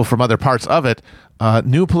of people from other parts of it,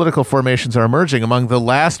 new political formations are emerging among the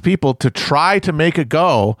last people to try to make a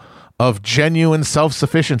go of genuine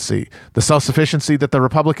self-sufficiency, the self-sufficiency that the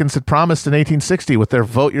Republicans had promised in 1860 with their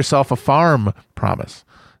vote yourself a farm promise.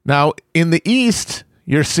 Now, in the East,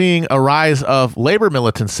 you're seeing a rise of labor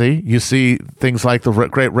militancy. You see things like the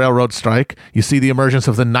Great Railroad Strike. You see the emergence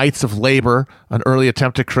of the Knights of Labor, an early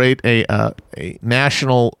attempt to create a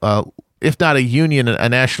national, if not a union, a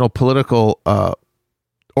national political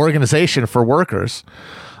organization for workers.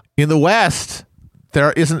 In the West,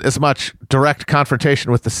 there isn't as much direct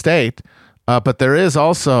confrontation with the state, but there is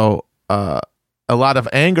also a lot of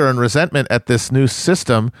anger and resentment at this new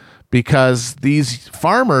system because these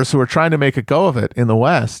farmers who are trying to make a go of it in the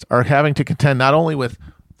West are having to contend not only with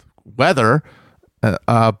weather,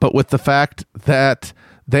 but with the fact that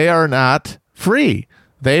they are not free.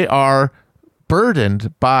 They are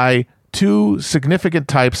burdened by two significant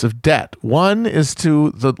types of debt. One is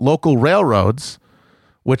to the local railroads,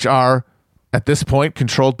 which are at this point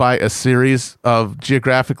controlled by a series of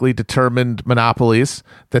geographically determined monopolies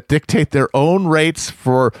that dictate their own rates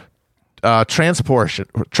for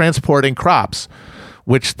transporting crops,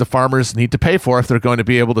 which the farmers need to pay for if they're going to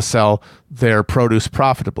be able to sell their produce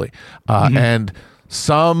profitably. And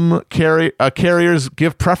some carriers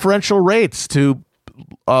give preferential rates to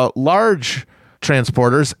large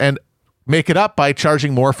transporters and make it up by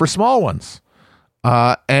charging more for small ones.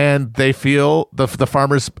 And they feel the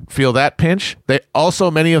farmers feel that pinch. They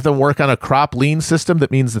also, many of them work on a crop lien system.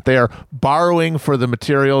 That means that they are borrowing for the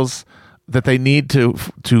materials that they need to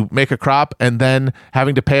make a crop and then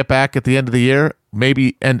having to pay it back at the end of the year,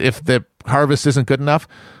 maybe. And if the harvest isn't good enough,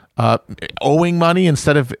 owing money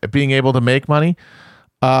instead of being able to make money,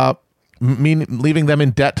 leaving them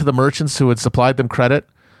in debt to the merchants who had supplied them credit.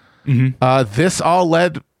 This all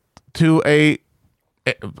led to a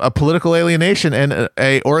political alienation and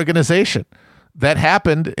a organization that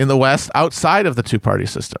happened in the West outside of the two-party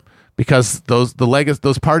system, because those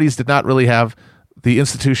parties did not really have the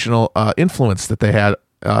institutional influence that they had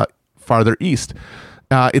farther east.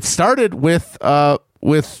 It started with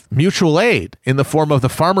mutual aid in the form of the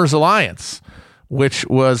Farmers Alliance, which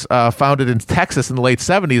was founded in Texas in the late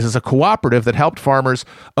 70s as a cooperative that helped farmers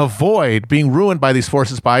avoid being ruined by these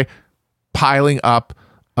forces by piling up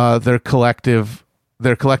their collective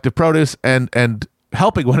produce and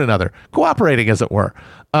helping one another, cooperating, as it were.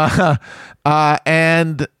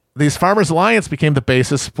 And these Farmers Alliance became the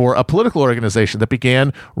basis for a political organization that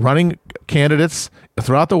began running candidates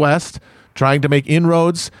throughout the West, trying to make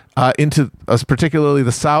inroads into particularly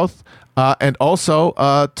the South, and also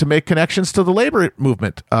to make connections to the labor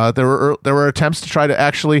movement. There were attempts to try to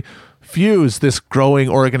actually fuse this growing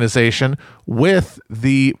organization with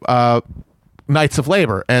the Knights of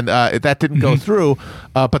Labor, and that didn't go through,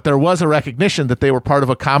 but there was a recognition that they were part of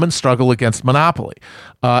a common struggle against monopoly,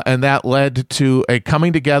 and that led to a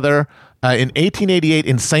coming together in 1888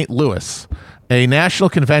 in St. Louis, a national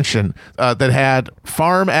convention that had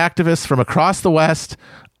farm activists from across the West,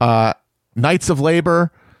 Knights of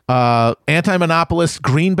Labor, anti-monopolists,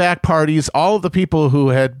 greenback parties, all of the people who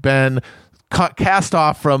had been cast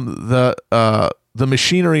off from the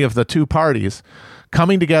machinery of the two parties,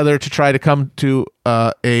 coming together to try to come to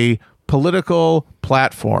a political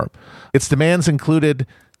platform. Its demands included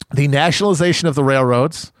the nationalization of the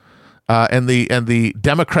railroads and the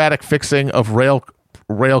democratic fixing of rail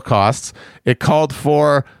costs. It called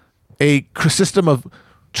for a system of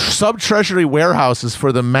sub-treasury warehouses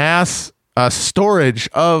for the mass storage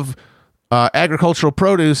of agricultural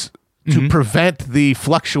produce to prevent the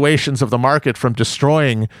fluctuations of the market from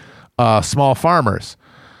destroying small farmers.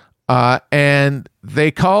 And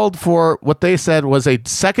they called for what they said was a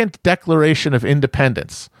second declaration of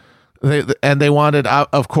independence. They wanted,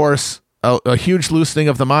 of course, a huge loosening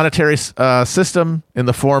of the monetary system in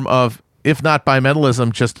the form of, if not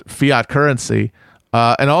bimetallism, just fiat currency,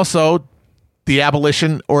 and also the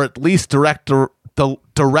abolition or at least direct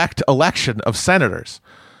election of senators.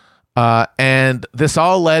 And this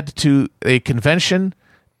all led to a convention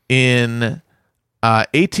in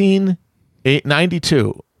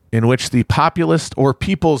 1892 in which the Populist, or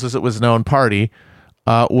People's as it was known, party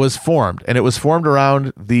was formed. And it was formed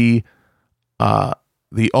around the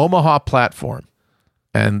Omaha platform.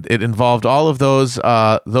 And it involved all of those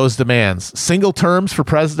demands: single terms for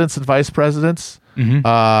presidents and vice presidents,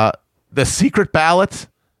 the secret ballot,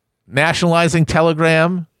 nationalizing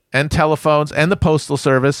telegram and telephones and the postal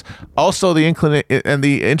service, also the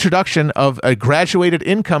introduction of a graduated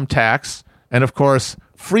income tax, and of course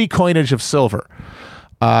free coinage of silver.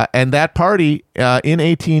 And that party in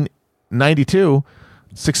 1892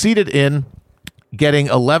 succeeded in getting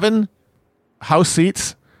 11 House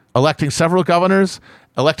seats, electing several governors,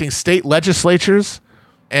 electing state legislatures,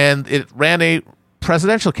 and it ran a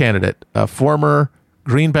presidential candidate, a former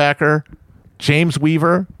Greenbacker, James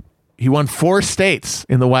Weaver. He won 4 states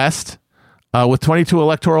in the West with 22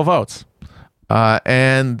 electoral votes.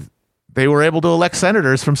 And they were able to elect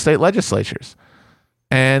senators from state legislatures.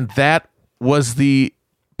 And that was the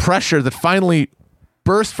pressure that finally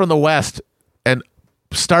burst from the West and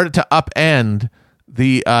started to upend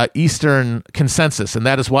the Eastern consensus. And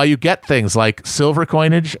that is why you get things like silver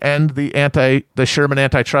coinage and the Sherman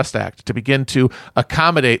Antitrust Act to begin to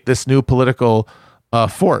accommodate this new political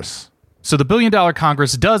force. So the $1 billion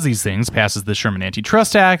Congress does these things, passes the Sherman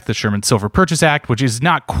Antitrust Act, the Sherman Silver Purchase Act, which is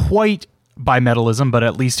not quite bimetallism, but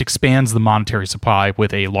at least expands the monetary supply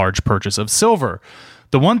with a large purchase of silver.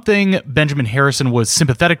 The one thing Benjamin Harrison was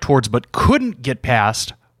sympathetic towards but couldn't get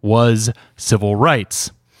past was civil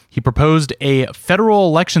rights. He proposed a federal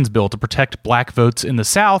elections bill to protect black votes in the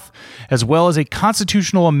South, as well as a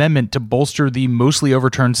constitutional amendment to bolster the mostly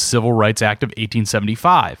overturned Civil Rights Act of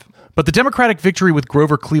 1875. But the Democratic victory with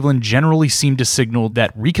Grover Cleveland generally seemed to signal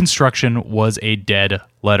that Reconstruction was a dead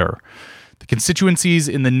letter. The constituencies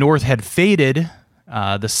in the North had faded.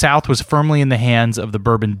 The South was firmly in the hands of the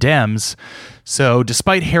Bourbon Dems. So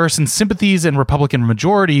despite Harrison's sympathies and Republican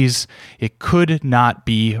majorities, it could not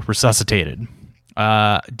be resuscitated.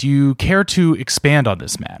 Do you care to expand on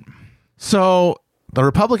this, Matt? So the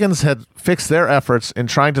Republicans had fixed their efforts in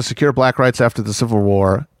trying to secure black rights after the Civil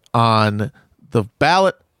War on the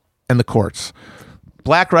ballot and the courts.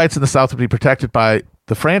 Black rights in the South would be protected by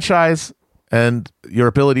the franchise and your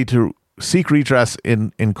ability to seek redress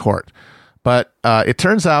in court. But it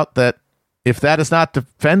turns out that if that is not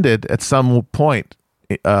defended at some point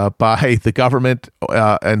by the government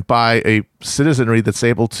and by a citizenry that's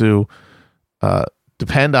able to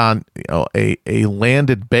depend on a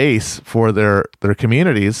landed base for their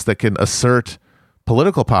communities that can assert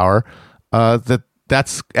political power,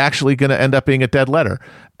 that's actually going to end up being a dead letter.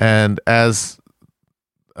 And as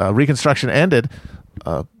Reconstruction ended,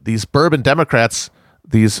 these Bourbon Democrats,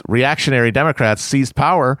 these reactionary Democrats, seized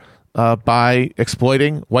power by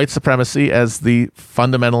exploiting white supremacy as the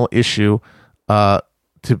fundamental issue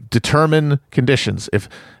to determine conditions. If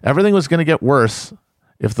everything was going to get worse,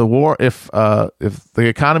 if the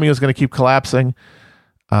economy was going to keep collapsing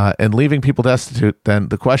and leaving people destitute, then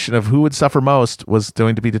the question of who would suffer most was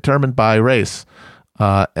going to be determined by race.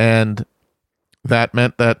 And that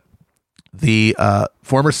meant that the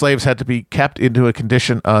former slaves had to be kept into a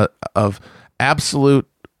condition of absolute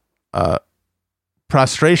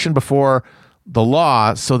prostration before the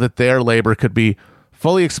law so that their labor could be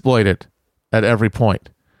fully exploited at every point.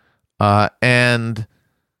 And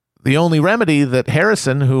the only remedy that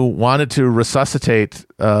Harrison, who wanted to resuscitate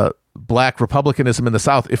black republicanism in the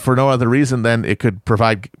South, if for no other reason than it could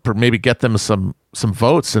maybe get them some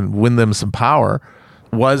votes and win them some power,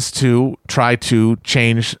 was to try to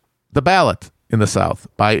change the ballot in the South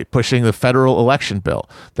by pushing the federal election bill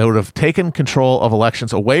that would have taken control of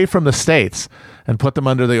elections away from the states and put them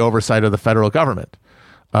under the oversight of the federal government,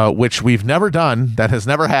 which we've never done. That has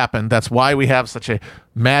never happened. That's why we have such a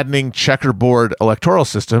maddening checkerboard electoral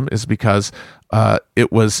system, is because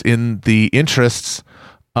it was in the interests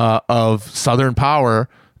of Southern power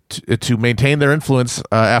to maintain their influence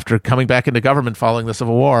after coming back into government following the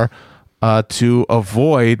Civil War, to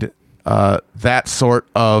avoid that sort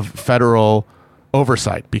of federal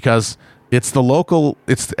oversight, because it's at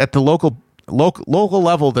the local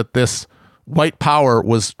level that this white power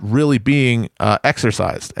was really being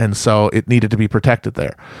exercised, and so it needed to be protected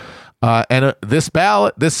there. And this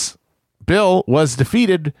bill was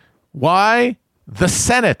defeated. Why? The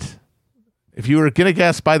Senate. If you were going to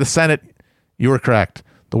guess by the Senate, you were correct.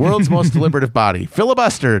 The world's most deliberative body,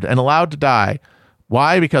 filibustered and allowed to die.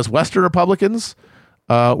 Why? Because Western Republicans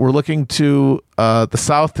were looking to the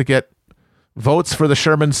South to get votes for the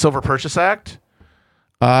Sherman Silver Purchase Act,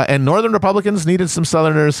 and Northern Republicans needed some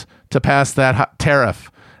Southerners to pass that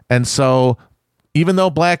tariff. And so, even though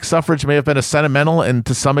black suffrage may have been a sentimental and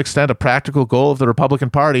to some extent a practical goal of the Republican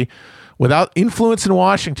Party, without influence in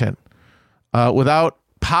Washington, without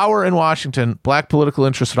power in Washington, black political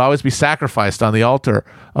interests would always be sacrificed on the altar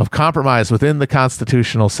of compromise within the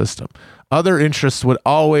constitutional system. Other interests would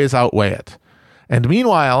always outweigh it. And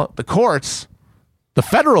meanwhile, the courts, the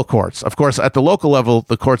federal courts, of course, at the local level,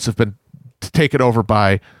 the courts have been taken over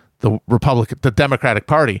by the Democratic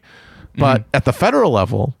Party. But at the federal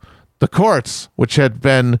level, the courts, which had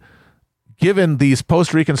been given these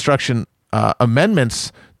post-Reconstruction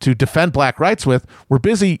amendments to defend black rights with, were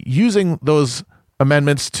busy using those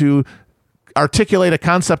amendments to articulate a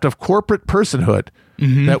concept of corporate personhood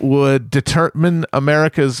that would determine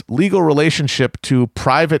America's legal relationship to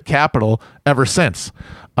private capital ever since.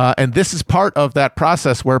 And this is part of that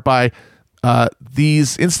process whereby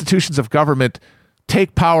these institutions of government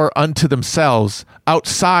take power unto themselves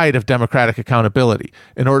outside of democratic accountability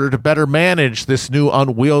in order to better manage this new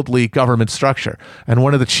unwieldy government structure. And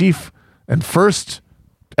one of the chief and first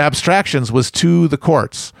abstractions was to the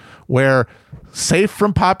courts, where, safe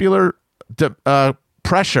from popular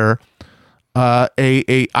pressure,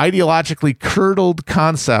 a ideologically curdled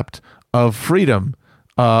concept of freedom,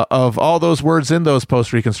 of all those words in those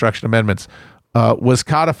post-Reconstruction amendments, was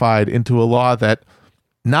codified into a law that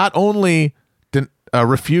not only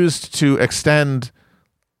refused to extend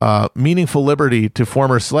meaningful liberty to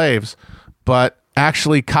former slaves, but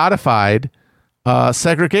actually codified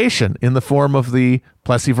segregation in the form of the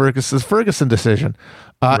Plessy versus Ferguson decision.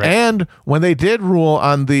 Right. And when they did rule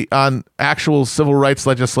on actual civil rights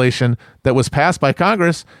legislation that was passed by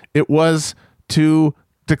Congress, it was to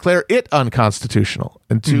declare it unconstitutional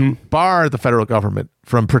and to bar the federal government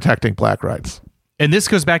from protecting black rights. And this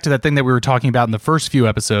goes back to that thing that we were talking about in the first few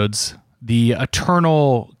episodes, the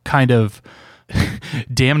eternal kind of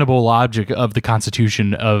damnable logic of the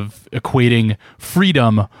Constitution of equating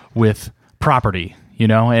freedom with property,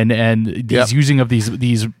 and these using of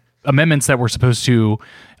these amendments that were supposed to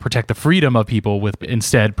protect the freedom of people with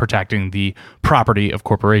instead protecting the property of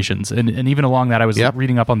corporations. And even along that, I was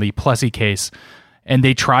reading up on the Plessy case, and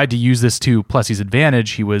they tried to use this to Plessy's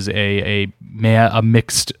advantage. He was a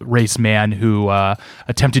mixed race man who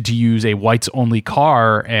attempted to use a whites only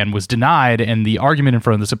car and was denied. And the argument in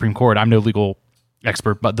front of the Supreme Court, I'm no legal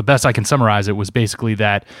expert, but the best I can summarize it was basically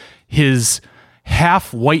that his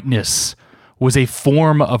half whiteness was a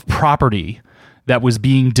form of property that was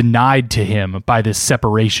being denied to him by this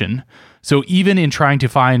separation. So even in trying to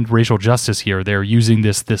find racial justice here, they're using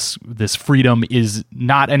this freedom is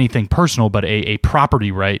not anything personal, but a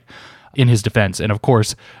property right in his defense. And of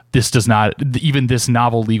course, this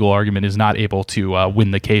novel legal argument is not able to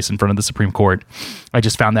win the case in front of the Supreme Court. I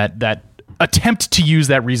just found that attempt to use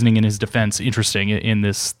that reasoning in his defense interesting in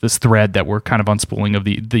this thread that we're kind of unspooling of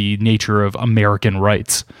the nature of American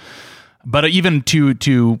rights. But even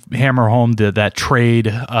to hammer home that trade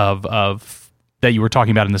of that you were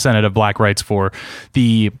talking about in the Senate of black rights for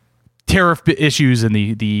the tariff issues and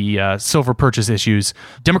the silver purchase issues,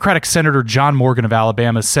 Democratic Senator John Morgan of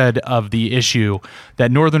Alabama said of the issue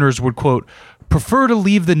that Northerners would, quote, prefer to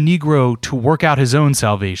leave the Negro to work out his own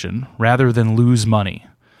salvation rather than lose money.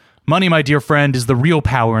 Money, my dear friend, is the real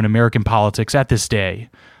power in American politics at this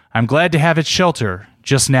day. I'm glad to have its shelter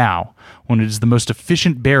just now, when it is the most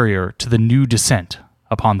efficient barrier to the new descent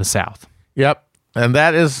upon the South. Yep. And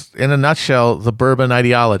that is, in a nutshell, the Bourbon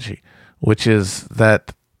ideology, which is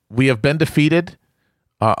that we have been defeated.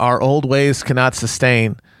 Our old ways cannot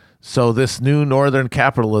sustain. So this new Northern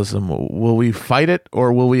capitalism, will we fight it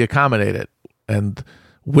or will we accommodate it? And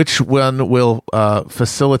which one will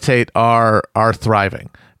facilitate our thriving?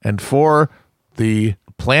 And for the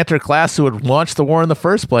planter class who had launched the war in the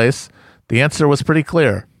first place, the answer was pretty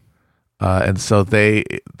clear. And so they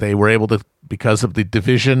were able to, because of the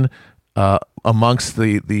division amongst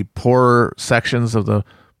the poorer sections of the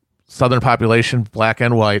Southern population, black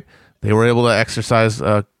and white, they were able to exercise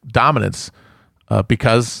dominance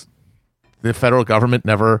because the federal government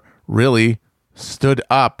never really stood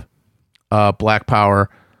up black power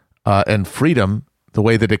and freedom the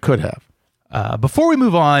way that it could have. Before we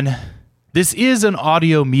move on, this is an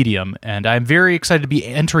audio medium, and I'm very excited to be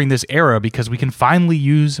entering this era because we can finally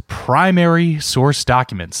use primary source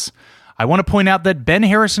documents. I want to point out that Ben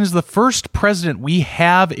Harrison is the first president we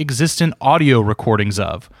have existent audio recordings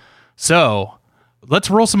of. So let's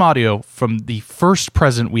roll some audio from the first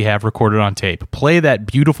president we have recorded on tape. Play that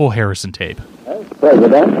beautiful Harrison tape. As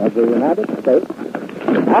President of the United States,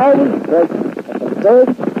 I was present at the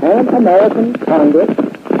first Pan-American Congress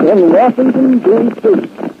in Washington, D.C.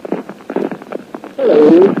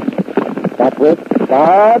 Believe that with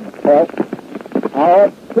God's help,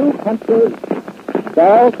 our two countries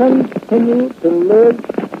shall continue to live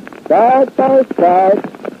side by side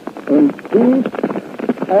in peace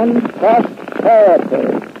and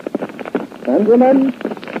prosperity. Benjamin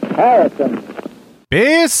Harrison.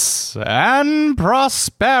 Peace and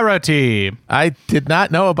prosperity. I did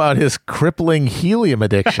not know about his crippling helium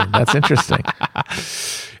addiction. That's interesting.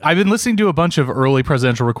 I've been listening to a bunch of early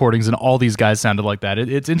presidential recordings, and all these guys sounded like that.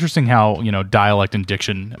 It's interesting how, dialect and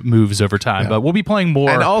diction moves over time, but we'll be playing more.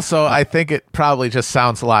 And also, I think it probably just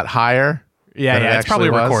sounds a lot higher. Yeah, it's probably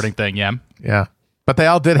a recording thing, yeah. Yeah. But they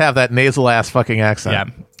all did have that nasal-ass fucking accent. Yeah.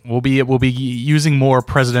 We'll be using more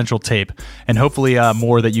presidential tape, and hopefully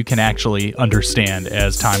more that you can actually understand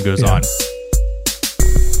as time goes on.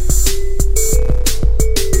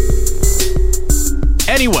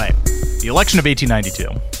 Anyway, the election of 1892.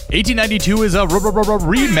 1892 is a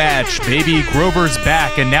rematch, baby. Grover's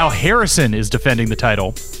back, and now Harrison is defending the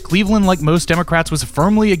title. Cleveland, like most Democrats, was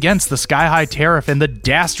firmly against the sky-high tariff and the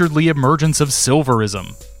dastardly emergence of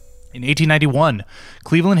silverism. In 1891,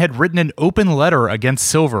 Cleveland had written an open letter against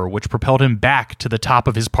silver, which propelled him back to the top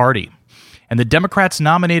of his party, and the Democrats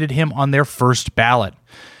nominated him on their first ballot.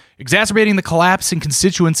 Exacerbating the collapse in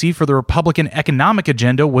constituency for the Republican economic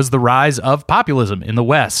agenda was the rise of populism in the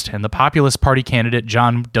West, and the Populist Party candidate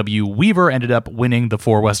John W. Weaver ended up winning the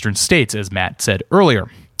 4 Western states, as Matt said earlier.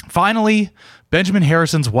 Finally, Benjamin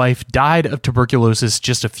Harrison's wife died of tuberculosis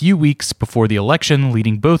just a few weeks before the election,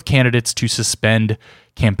 leading both candidates to suspend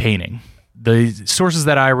campaigning. The sources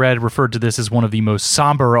that I read referred to this as one of the most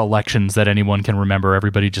somber elections that anyone can remember.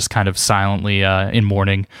 Everybody just kind of silently in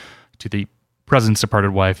mourning to the president's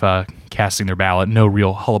departed wife casting their ballot. No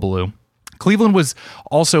real hullabaloo. Cleveland was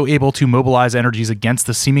also able to mobilize energies against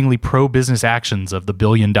the seemingly pro-business actions of the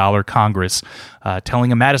billion-dollar Congress,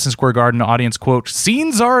 telling a Madison Square Garden audience, quote,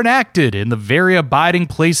 "Scenes are enacted in the very abiding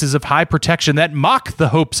places of high protection that mock the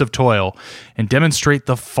hopes of toil and demonstrate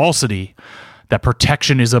the falsity that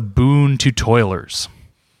protection is a boon to toilers."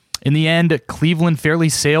 In the end, Cleveland fairly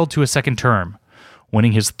sailed to a second term,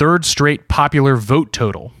 winning his third straight popular vote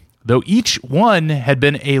total, though each one had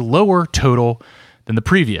been a lower total than the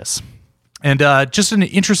previous. And just an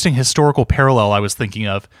interesting historical parallel I was thinking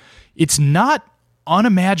of, it's not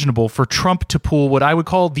unimaginable for Trump to pull what I would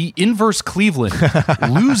call the inverse Cleveland,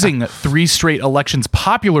 losing 3 straight elections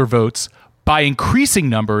popular votes by increasing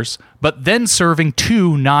numbers, but then serving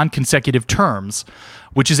 2 non-consecutive terms,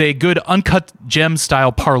 which is a good uncut gem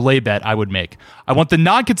style parlay bet I would make. I want the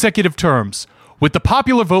non-consecutive terms with the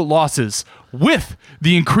popular vote losses with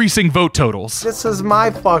the increasing vote totals. This is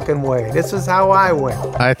my fucking way. This is how I win.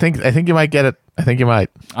 I think you might get it. I think you might.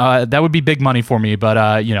 That would be big money for me, but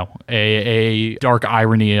a dark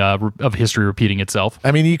irony of history repeating itself.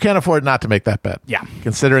 I mean, you can't afford not to make that bet. Yeah.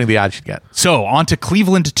 Considering the odds you get. So, on to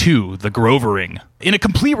Cleveland 2, the Grovering. In a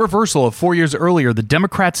complete reversal of 4 years earlier, the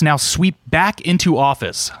Democrats now sweep back into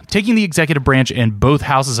office, taking the executive branch and both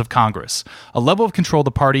houses of Congress, a level of control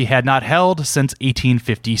the party had not held since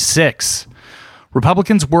 1856.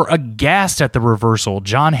 Republicans were aghast at the reversal.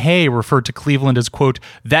 John Hay referred to Cleveland as, quote,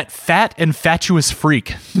 "that fat and fatuous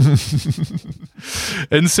freak."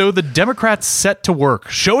 And so the Democrats set to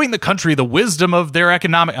work, showing the country the wisdom of their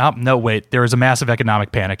economic... Oh, no, wait. There was a massive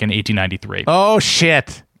economic panic in 1893. Oh,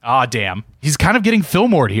 shit. Ah, damn. He's kind of getting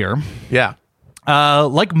Fillmore'd here. Yeah.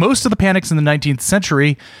 Like most of the panics in the 19th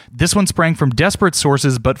century, this one sprang from desperate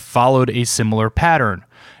sources but followed a similar pattern.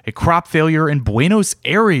 A crop failure in Buenos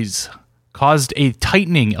Aires caused a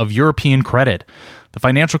tightening of European credit. The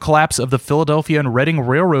financial collapse of the Philadelphia and Reading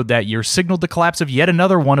Railroad that year signaled the collapse of yet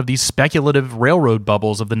another one of these speculative railroad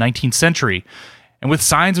bubbles of the 19th century. And with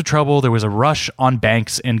signs of trouble, there was a rush on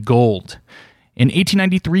banks and gold. In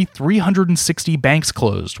 1893, 360 banks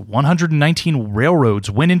closed, 119 railroads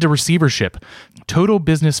went into receivership. Total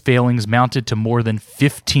business failings mounted to more than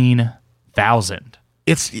 15,000.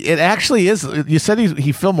 It actually is. You said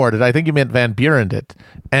he Fillmored it. I think you meant Van Buren'd it,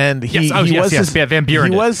 and Van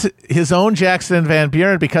Buren. He was his own Jackson Van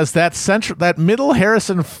Buren because that middle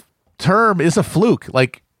Harrison term is a fluke.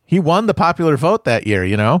 Like he won the popular vote that year,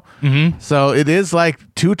 Mm-hmm. So it is like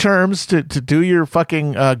 2 terms to do your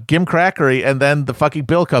fucking gimcrackery, and then the fucking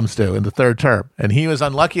bill comes due in the 3rd term, and he was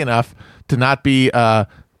unlucky enough to not be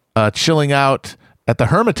chilling out at the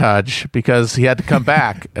Hermitage because he had to come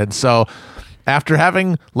back, and so. After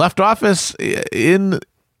having left office in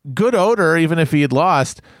good odor, even if he had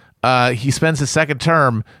lost, he spends his 2nd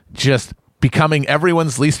term just becoming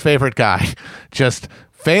everyone's least favorite guy, just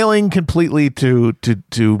failing completely to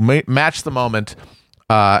match the moment,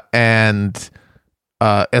 and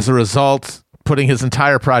as a result, putting his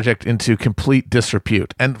entire project into complete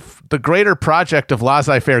disrepute, and the greater project of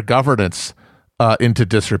laissez-faire governance into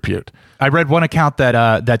disrepute. I read one account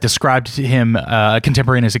that described him, a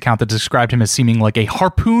contemporaneous account that described him as seeming like a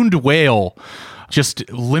harpooned whale, just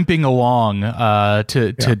limping along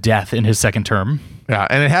to death in his 2nd term. Yeah,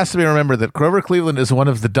 and it has to be remembered that Grover Cleveland is one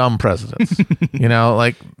of the dumb presidents.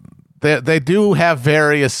 Like they do have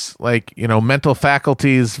various mental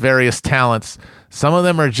faculties, various talents. Some of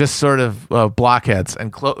them are just sort of blockheads,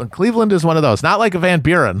 and Cleveland is one of those. Not like a Van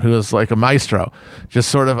Buren, who is like a maestro, just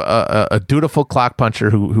sort of a dutiful clock puncher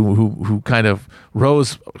who kind of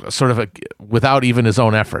rose sort of without even his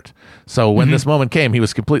own effort. So when this moment came, he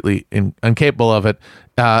was completely incapable of it.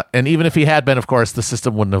 And even if he had been, of course, the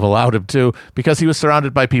system wouldn't have allowed him to, because he was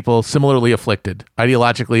surrounded by people similarly afflicted,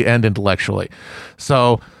 ideologically and intellectually.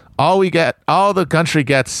 So all the country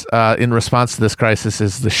gets in response to this crisis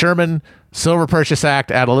is the Sherman Silver Purchase Act.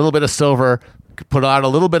 Add a little bit of silver, put out a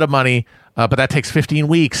little bit of money, but that takes 15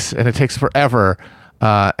 weeks, and it takes forever.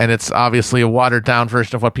 And it's obviously a watered-down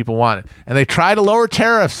version of what people wanted. And they try to lower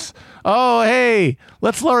tariffs. Oh, hey,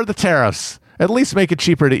 let's lower the tariffs. At least make it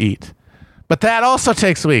cheaper to eat. But that also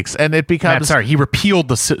takes weeks, and it becomes... he repealed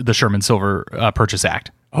the Sherman Silver Purchase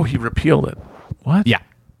Act. Oh, he repealed it. What? Yeah.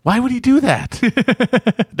 Why would he do that?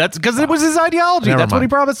 That's because it was his ideology. That's what he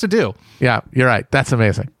promised to do. Yeah, you're right. That's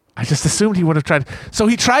amazing. I just assumed he would have tried. So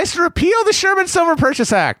he tries to repeal the Sherman Silver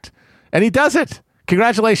Purchase Act, and he does it.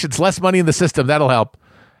 Congratulations. Less money in the system. That'll help.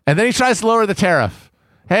 And then he tries to lower the tariff.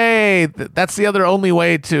 Hey, that's the only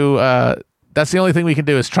way to, that's the only thing we can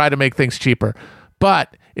do is try to make things cheaper.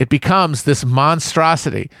 But it becomes this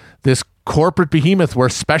monstrosity, this corporate behemoth where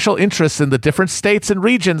special interests in the different states and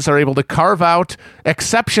regions are able to carve out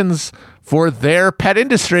exceptions for their pet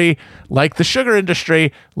industry, like the sugar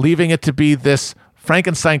industry, leaving it to be this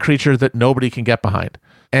Frankenstein creature that nobody can get behind,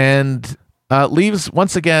 and leaves,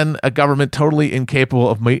 once again, a government totally incapable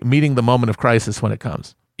of meeting the moment of crisis when it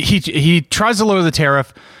comes. He tries to lower the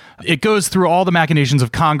tariff. It goes through all the machinations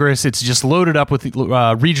of Congress. It's just loaded up with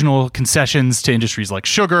regional concessions to industries like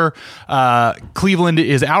sugar. Cleveland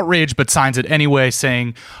is outraged but signs it anyway,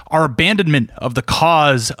 saying, "Our abandonment of the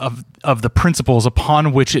cause of the principles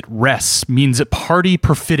upon which it rests means party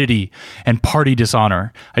perfidy and party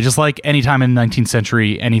dishonor." I just like anytime in the 19th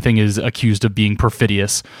century anything is accused of being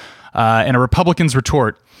perfidious. And a Republican's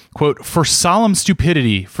retort, quote, "For solemn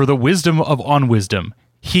stupidity, for the wisdom of unwisdom,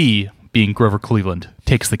 he," being Grover Cleveland,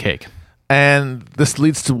 takes the cake. And this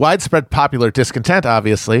leads to widespread popular discontent,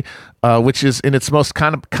 obviously, which is in its most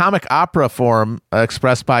kind of comic opera form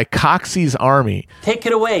expressed by Coxey's Army. Take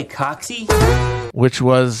it away, Coxey. Which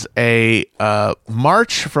was a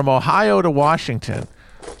march from Ohio to Washington,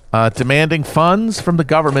 demanding funds from the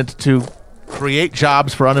government to create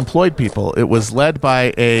jobs for unemployed people. It was led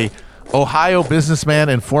by a Ohio businessman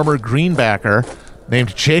and former greenbacker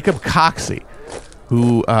named Jacob Coxey,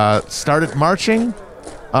 who started marching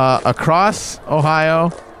across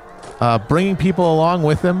Ohio, bringing people along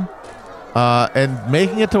with him, and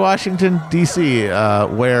making it to Washington, D.C.,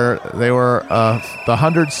 where they were the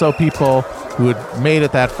 100 so people who had made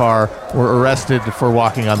it that far were arrested for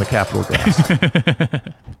walking on the Capitol grounds.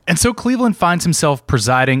 And so Cleveland finds himself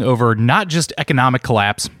presiding over not just economic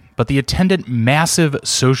collapse, but the attendant massive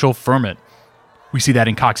social ferment. We see that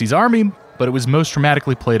in Coxey's Army, but it was most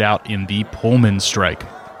dramatically played out in the Pullman strike.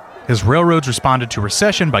 As railroads responded to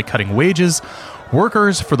recession by cutting wages,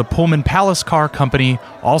 workers for the Pullman Palace Car Company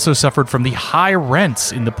also suffered from the high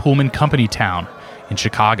rents in the Pullman Company Town in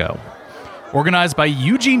Chicago. Organized by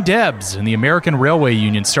Eugene Debs and the American Railway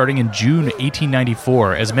Union starting in June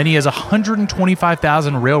 1894, as many as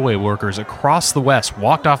 125,000 railway workers across the West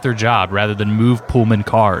walked off their job rather than move Pullman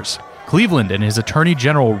cars. Cleveland and his Attorney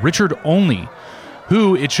General Richard Olney,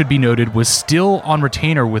 who, it should be noted, was still on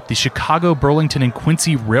retainer with the Chicago, Burlington, and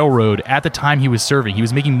Quincy Railroad at the time he was serving. He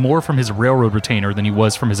was making more from his railroad retainer than he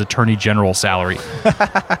was from his attorney general salary.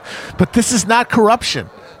 But this is not corruption.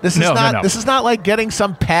 This is No. This is not like getting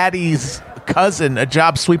some Patty's cousin a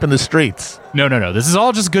job sweeping the streets. No. This is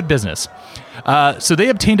all just good business. So they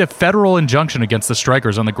obtained a federal injunction against the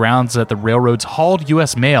strikers on the grounds that the railroads hauled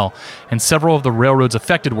U.S. mail, and several of the railroads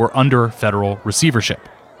affected were under federal receivership.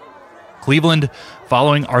 Cleveland,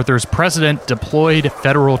 following Arthur's precedent, deployed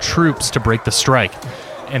federal troops to break the strike.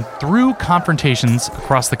 And through confrontations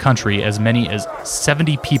across the country, as many as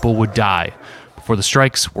 70 people would die before the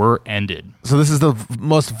strikes were ended. So this is the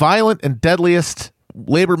most violent and deadliest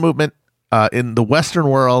labor movement in the Western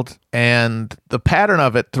world, and the pattern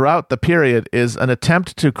of it throughout the period is an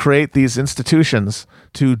attempt to create these institutions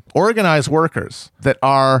to organize workers that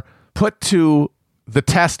are put to the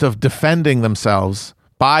test of defending themselves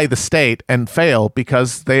by the state and fail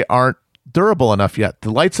because they aren't durable enough yet.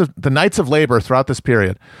 The Knights of Labor throughout this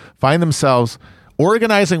period find themselves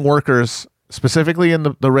organizing workers, specifically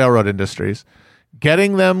in the railroad industries,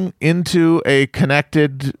 getting them into a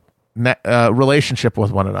connected relationship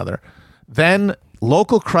with one another. Then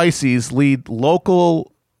local crises lead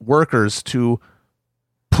local workers to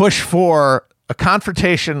push for a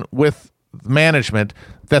confrontation with management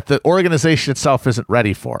that the organization itself isn't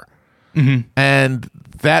ready for. Mm-hmm. And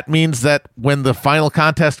that means that when the final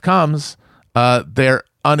contest comes, they're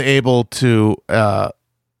unable to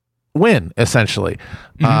win, essentially.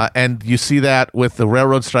 Mm-hmm. And you see that with the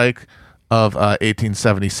railroad strike of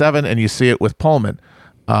 1877, and you see it with Pullman.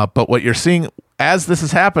 But what you're seeing as this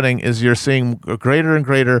is happening is you're seeing a greater and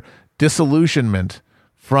greater disillusionment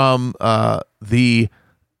from the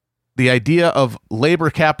idea of labor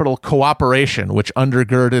capital cooperation, which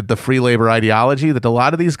undergirded the free labor ideology that a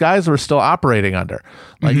lot of these guys were still operating under.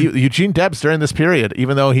 Like Eugene Debs during this period,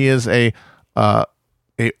 even though he is a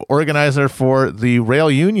organizer for the rail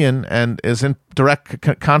union and is in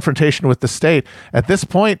direct confrontation with the state, at this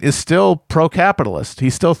point is still pro-capitalist. He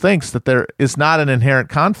still thinks that there is not an inherent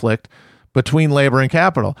conflict between labor and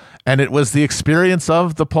capital. And it was the experience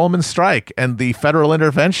of the Pullman strike and the federal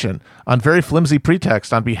intervention on very flimsy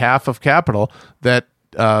pretext on behalf of capital that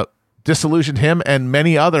disillusioned him and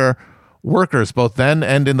many other workers, both then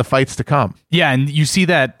and in the fights to come. Yeah, and you see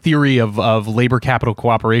that theory of labor capital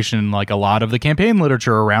cooperation in like a lot of the campaign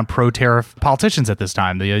literature around pro-tariff politicians at this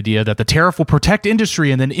time. The idea that the tariff will protect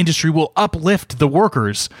industry and then industry will uplift the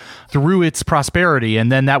workers through its prosperity, and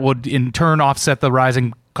then that would in turn offset the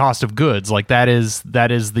rising cost of goods. Like that is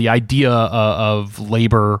the idea of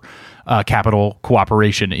labor capital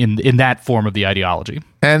cooperation in that form of the ideology.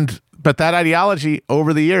 But that ideology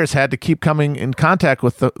over the years had to keep coming in contact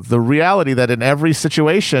with the reality that in every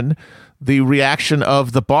situation, the reaction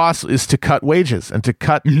of the boss is to cut wages and to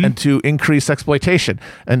cut and to increase exploitation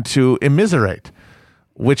and to immiserate,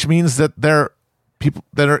 which means that there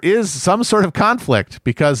is some sort of conflict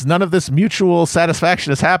because none of this mutual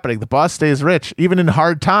satisfaction is happening. The boss stays rich, even in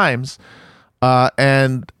hard times,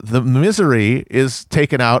 and the misery is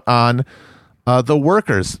taken out on the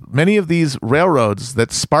workers. Many of these railroads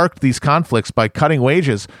that sparked these conflicts by cutting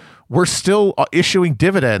wages were still issuing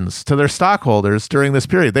dividends to their stockholders during this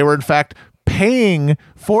period. They were, in fact, paying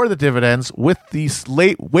for the dividends with these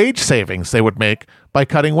late wage savings they would make by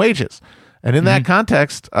cutting wages. And in that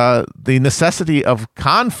context, the necessity of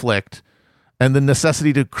conflict and the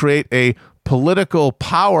necessity to create a political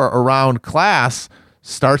power around class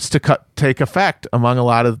starts to take effect among a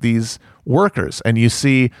lot of these workers. And you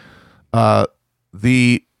see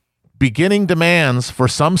the beginning demands for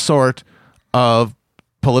some sort of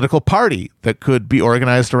political party that could be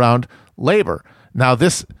organized around labor. Now,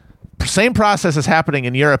 this same process is happening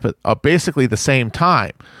in Europe at basically the same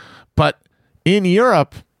time. But in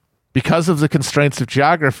Europe, because of the constraints of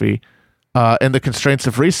geography and the constraints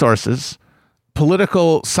of resources,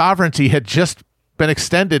 political sovereignty had just been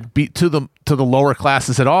extended to the lower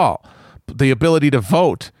classes at all. The ability to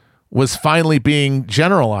vote was finally being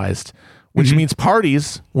generalized, which means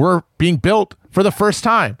parties were being built for the first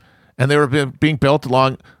time, and they were being built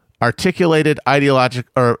along articulated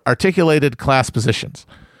class positions.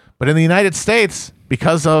 But in the United States,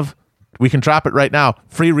 because of, we can drop it right now,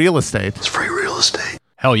 free real estate. It's free real estate.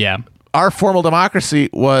 Hell yeah. Our formal democracy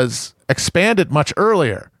was expanded much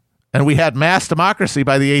earlier, and we had mass democracy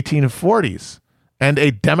by the 1840s and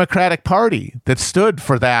a democratic party that stood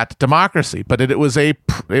for that democracy. But it was a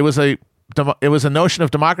notion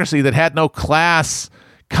of democracy that had no class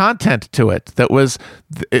content to it. That was,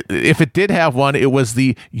 if it did have one, it was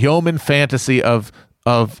the yeoman fantasy of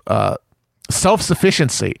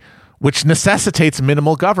self-sufficiency, which necessitates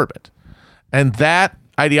minimal government. And that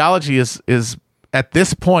ideology is at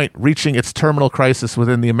this point reaching its terminal crisis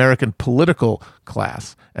within the American political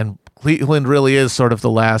class. And Cleveland really is sort of the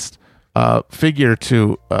last figure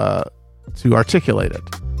to articulate it.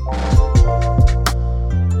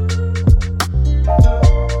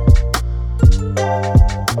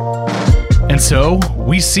 And so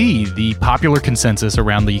we see the popular consensus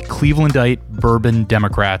around the Clevelandite Bourbon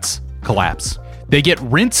Democrats collapse. They get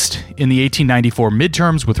rinsed in the 1894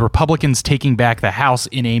 midterms, with Republicans taking back the House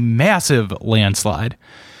in a massive landslide.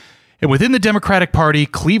 And within the Democratic Party,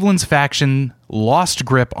 Cleveland's faction lost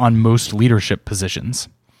grip on most leadership positions.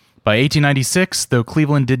 By 1896, though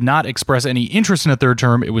Cleveland did not express any interest in a third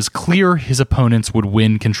term, it was clear his opponents would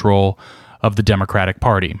win control of the Democratic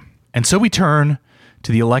Party. And so we turn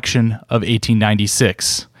to the election of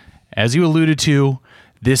 1896. As you alluded to,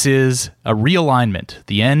 this is a realignment,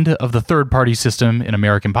 the end of the third-party system in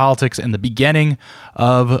American politics and the beginning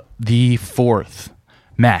of the fourth.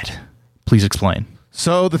 Matt, please explain.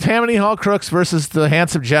 So the Tammany Hall crooks versus the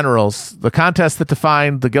handsome generals. The contest that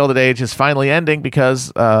defined the Gilded Age is finally ending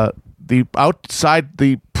because the outside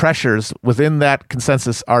the pressures within that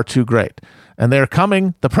consensus are too great. And they're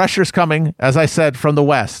coming, the pressure's coming, as I said, from the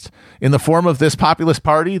West, in the form of this populist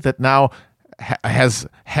party that now has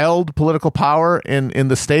held political power in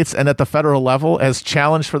the states and at the federal level, has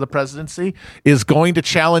challenged for the presidency, is going to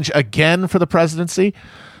challenge again for the presidency,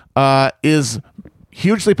 is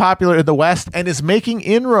hugely popular in the West, and is making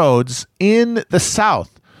inroads in the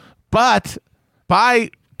South. But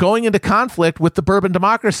by going into conflict with the bourbon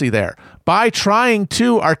democracy there, by trying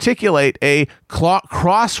to articulate a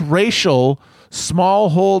cross-racial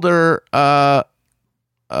smallholder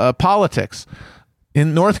politics.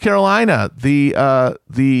 In North Carolina,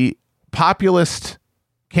 the populist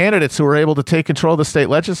candidates who were able to take control of the state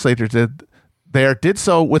legislature did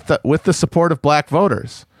so with the support of black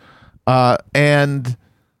voters, and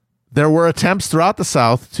there were attempts throughout the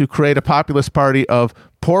South to create a populist party of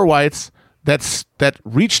poor whites that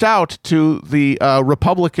reached out to the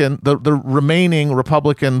the remaining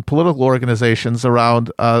Republican political organizations around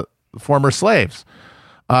former slaves,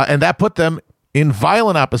 and that put them in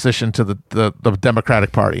violent opposition to the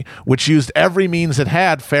Democratic Party, which used every means it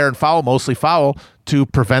had, fair and foul, mostly foul, to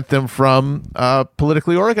prevent them from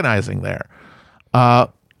politically organizing there.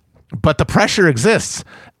 But the pressure exists,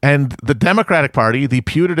 and the Democratic Party, the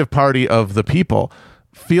putative party of the people,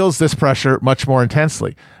 feels this pressure much more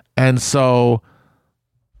intensely. And so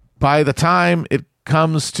by the time it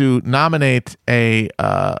comes to nominate a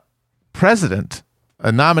president,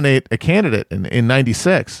 nominate a candidate in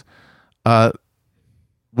 96,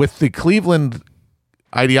 with the Cleveland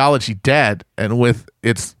ideology dead and with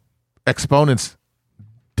its exponents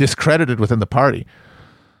discredited within the party,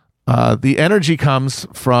 the energy comes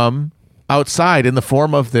from outside in the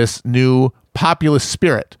form of this new populist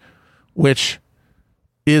spirit, which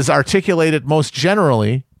is articulated most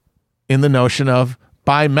generally in the notion of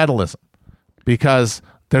bimetallism, because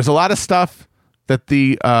there's a lot of stuff that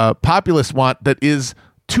the populists want that is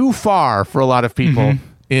too far for a lot of people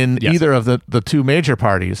in either of the two major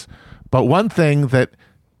parties. But one thing that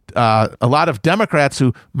a lot of Democrats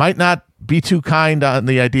who might not be too kind on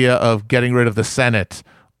the idea of getting rid of the Senate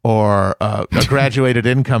or a graduated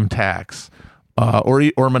income tax,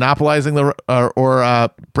 or monopolizing or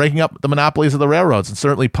breaking up the monopolies of the railroads and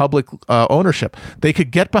certainly public ownership, they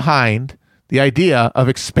could get behind the idea of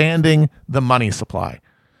expanding the money supply,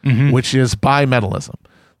 which is bimetallism,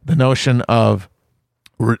 the notion of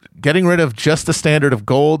getting rid of just the standard of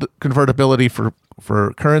gold convertibility for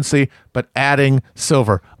currency, but adding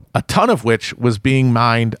silver, a ton of which was being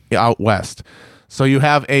mined out west. So you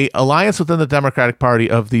have a alliance within the Democratic Party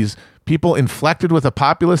of these people inflected with a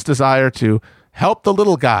populist desire to help the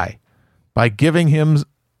little guy by giving him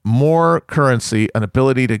more currency, an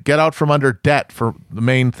ability to get out from under debt for the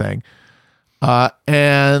main thing.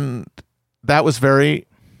 And that was a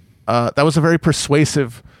very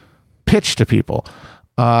persuasive pitch to people.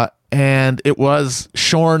 And it was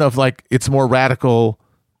shorn of like its more radical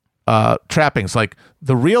trappings. Like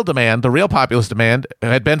the real populist demand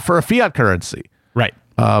had been for a fiat currency. Right.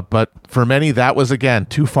 But for many, that was, again,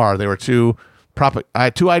 too far. They were too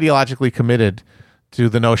ideologically committed to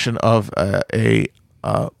the notion of a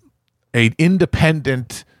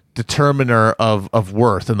independent determiner of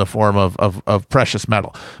worth in the form of precious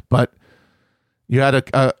metal. But you had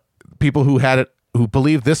people who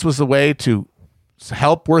believed this was the way to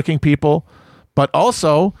help working people, but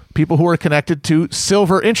also people who were connected to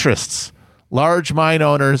silver interests, large mine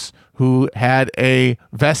owners who had a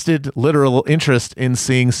vested literal interest in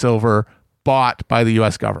seeing silver bought by the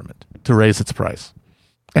U.S. government to raise its price.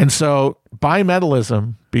 And so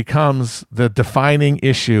bimetallism becomes the defining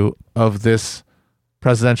issue of this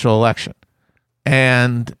presidential election.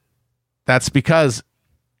 And that's because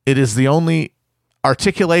it is the only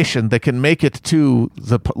articulation that can make it to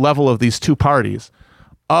the level of these two parties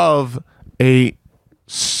of a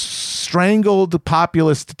strangled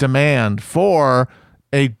populist demand for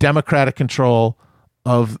a democratic control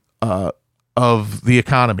of the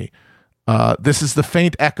economy. This is the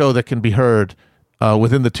faint echo that can be heard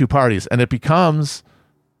within the two parties, and it becomes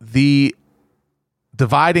the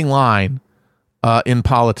dividing line in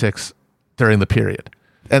politics during the period.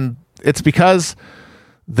 And it's because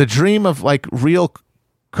the dream of like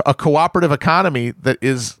a cooperative economy that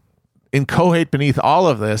is inchoate beneath all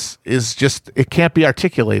of this is just, it can't be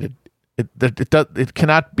articulated. It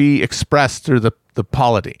cannot be expressed through the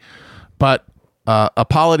polity. But a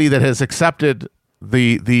polity that has accepted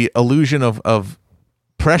the illusion of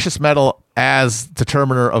precious metal as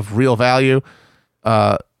determiner of real value,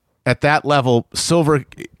 at that level, silver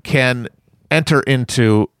can enter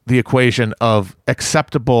into the equation of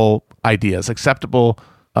acceptable ideas, acceptable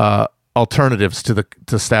alternatives to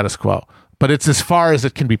the status quo. But it's as far as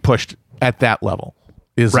it can be pushed at that level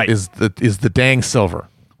is the dang silver.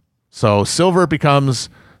 So silver becomes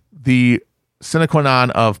the sine qua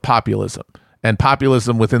non of populism, and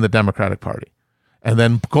populism within the Democratic Party. And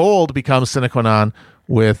then gold becomes sine qua non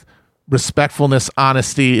with respectfulness,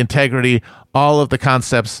 honesty, integrity, all of the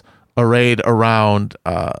concepts arrayed around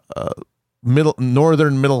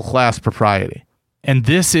northern middle class propriety. And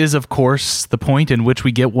this is, of course, the point in which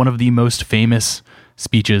we get one of the most famous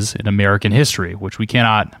speeches in American history, which we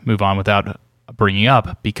cannot move on without bringing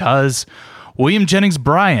up, because William Jennings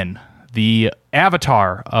Bryan, the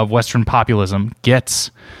avatar of Western populism,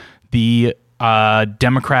 gets the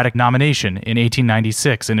Democratic nomination in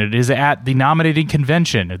 1896, and it is at the nominating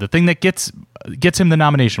convention, the thing that gets him the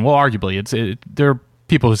nomination. Well, arguably, there are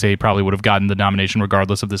people who say he probably would have gotten the nomination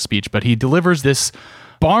regardless of this speech, but he delivers this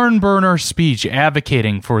barn burner speech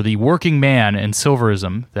advocating for the working man and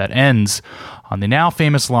silverism that ends on the now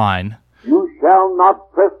famous line, "You shall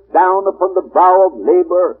not press down upon the brow of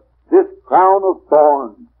labor this crown of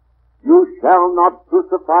thorns. You shall not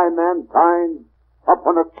crucify mankind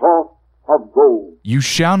upon a cross of gold." You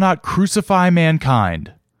shall not crucify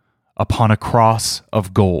mankind upon a cross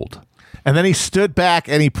of gold. And then he stood back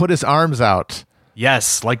and he put his arms out.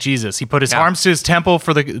 Yes, like Jesus. He put his arms to his temple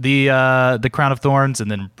for the crown of thorns,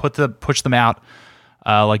 and then pushed them out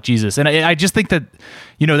like Jesus. And I just think that,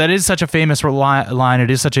 that is such a famous line.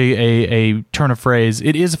 It is such a turn of phrase.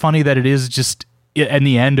 It is funny that it is just in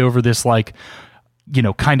the end over this kind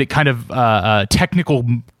of technical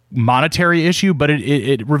monetary issue, but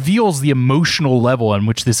it reveals the emotional level on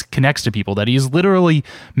which this connects to people, that he is literally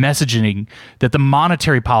messaging that the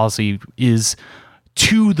monetary policy is,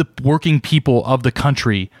 to the working people of the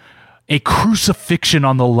country, a crucifixion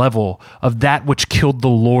on the level of that which killed the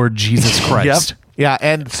Lord Jesus Christ. Yep. Yeah,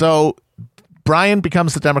 and so Bryan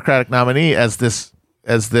becomes the Democratic nominee as this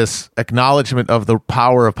acknowledgement of the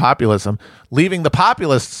power of populism, leaving the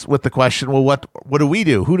populists with the question, well, what do we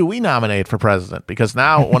do? Who do we nominate for president? Because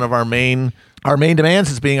now one of our main demands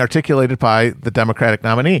is being articulated by the Democratic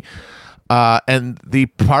nominee. And the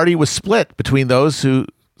party was split between those who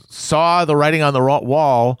saw the writing on the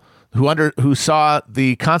wall, who saw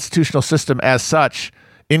the constitutional system as such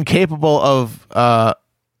incapable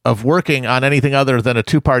of working on anything other than a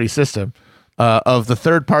two-party system, of the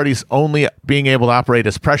third parties only being able to operate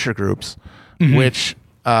as pressure groups, which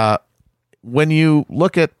when you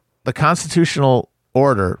look at the constitutional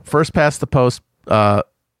order, first past the post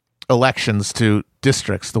elections to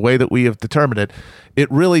districts, the way that we have determined it,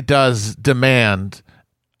 it really does demand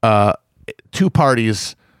two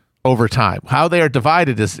parties over time. How they are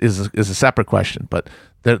divided is a separate question, but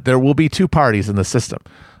there will be two parties in the system.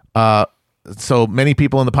 So many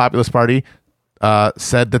people in the Populist Party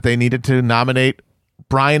said that they needed to nominate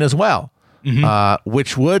Bryan as well,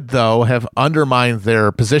 which would, though, have undermined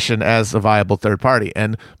their position as a viable third party.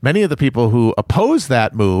 And many of the people who opposed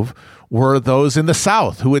that move were those in the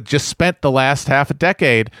South who had just spent the last half a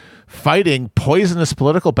decade fighting poisonous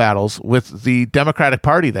political battles with the Democratic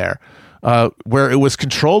Party there, where it was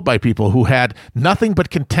controlled by people who had nothing but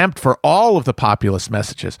contempt for all of the populist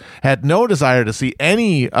messages, had no desire to see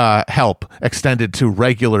any help extended to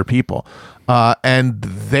regular people. And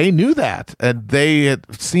they knew that, and they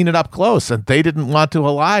had seen it up close, and they didn't want to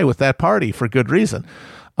ally with that party for good reason.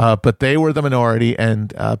 But they were the minority,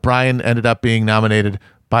 and Bryan ended up being nominated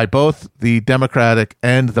by both the Democratic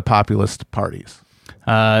and the populist parties.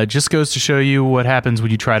 Just goes to show you what happens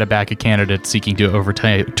when you try to back a candidate seeking to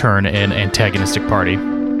overturn an antagonistic party.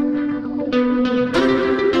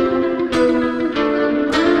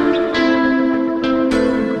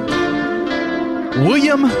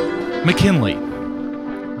 William McKinley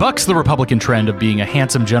bucks the Republican trend of being a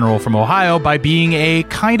handsome general from Ohio by being a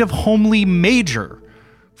kind of homely major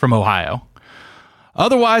from Ohio.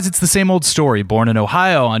 Otherwise, it's the same old story. Born in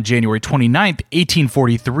Ohio on January 29th,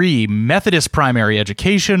 1843, Methodist primary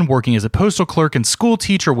education, working as a postal clerk and school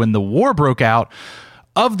teacher when the war broke out.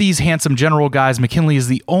 Of these handsome general guys, McKinley is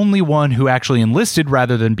the only one who actually enlisted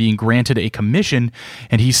rather than being granted a commission,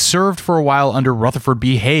 and he served for a while under Rutherford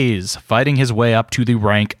B. Hayes, fighting his way up to the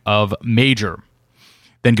rank of major.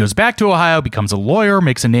 Then goes back to Ohio, becomes a lawyer,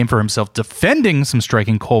 makes a name for himself defending some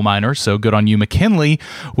striking coal miners, so good on you, McKinley,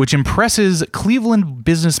 which impresses Cleveland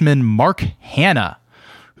businessman Mark Hanna,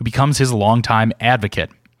 who becomes his longtime advocate.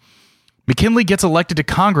 McKinley gets elected to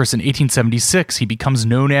Congress in 1876. He becomes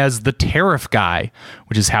known as the Tariff Guy,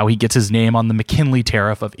 which is how he gets his name on the McKinley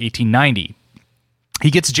Tariff of 1890.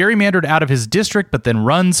 He gets gerrymandered out of his district, but then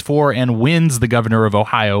runs for and wins the governor of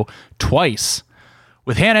Ohio twice.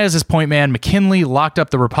 With Hanna as his point man, McKinley locked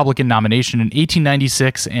up the Republican nomination in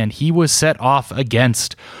 1896, and he was set off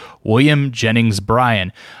against William Jennings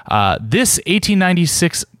Bryan. This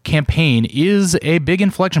 1896 campaign is a big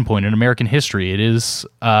inflection point in American history. It is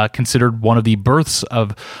considered one of the births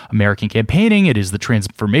of American campaigning. It is the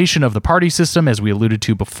transformation of the party system, as we alluded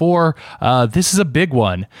to before. This is a big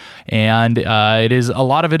one, and a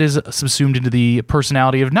lot of it is subsumed into the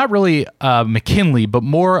personality of not really McKinley, but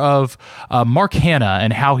more of Mark Hanna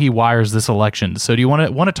and how he wires this election. So, do you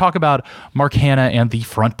want to talk about Mark Hanna and the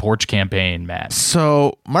Front Porch Campaign, Matt?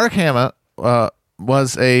 So, Mark Hanna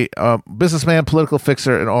was a businessman, political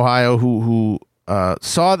fixer in Ohio who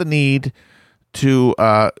saw the need to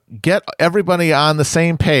get everybody on the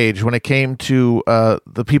same page when it came to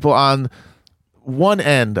the people on one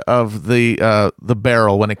end of the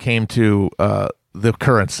barrel when it came to the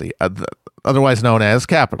currency, otherwise known as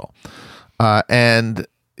capital. And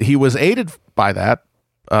he was aided by that,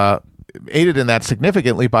 aided in that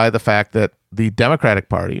significantly by the fact that the Democratic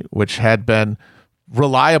Party, which had been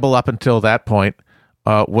reliable up until that point,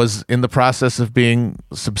 was in the process of being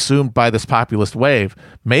subsumed by this populist wave,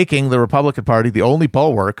 making the Republican Party the only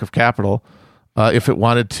bulwark of capital if it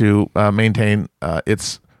wanted to maintain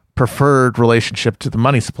its preferred relationship to the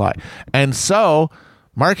money supply. And so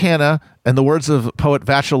Mark Hanna, in the words of poet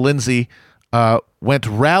Vachel Lindsay, went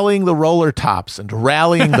rallying the roller tops and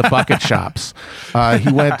rallying the bucket shops.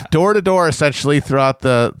 He went door to door, essentially, throughout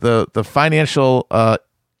the financial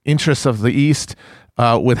interests of the East,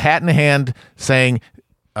 with hat in hand, saying,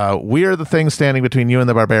 we are the thing standing between you and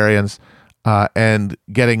the barbarians, and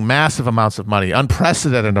getting massive amounts of money,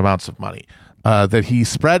 unprecedented amounts of money, that he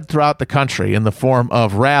spread throughout the country in the form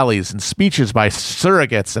of rallies and speeches by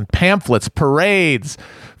surrogates and pamphlets, parades,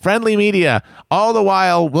 friendly media. All the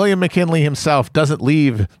while, William McKinley himself doesn't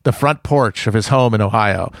leave the front porch of his home in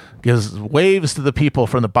Ohio, gives waves to the people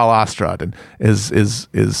from the balustrade, and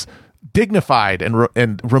is dignified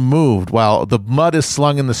and removed while the mud is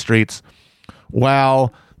slung in the streets,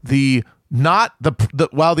 while the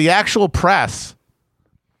actual press,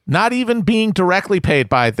 not even being directly paid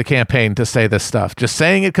by the campaign to say this stuff, just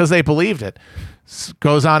saying it because they believed it,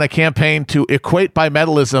 goes on a campaign to equate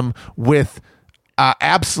bimetallism with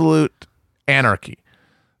absolute anarchy.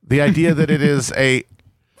 The idea that it is a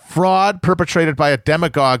fraud perpetrated by a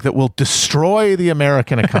demagogue that will destroy the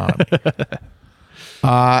American economy.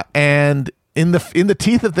 And in the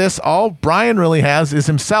teeth of this, all Bryan really has is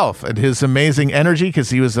himself and his amazing energy, because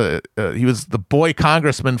he was the boy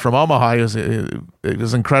congressman from Omaha. He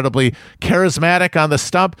was incredibly charismatic on the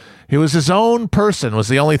stump. He was his own person, was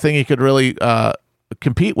the only thing he could really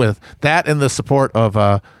compete with. That and the support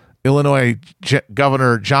of Illinois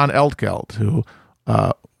Governor John Altgeld, who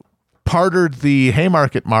pardoned the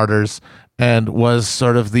Haymarket martyrs and was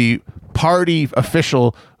sort of the party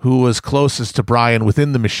official who was closest to Bryan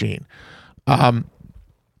within the machine.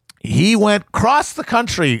 He went across the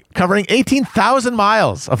country, covering 18,000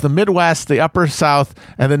 miles of the Midwest, the Upper South,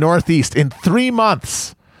 and the Northeast in 3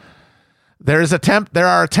 months. There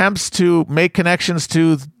are attempts to make connections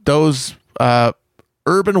to those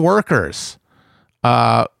urban workers,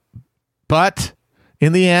 but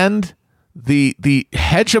in the end, the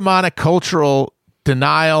hegemonic cultural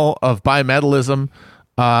denial of bimetallism,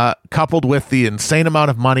 coupled with the insane amount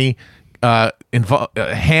of money,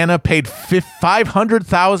 Hanna paid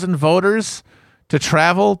 500,000 voters to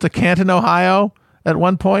travel to Canton, Ohio at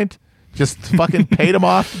one point. Just fucking paid them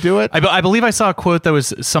off to do it. I believe I saw a quote that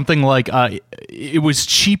was something like, it was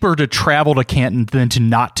cheaper to travel to Canton than to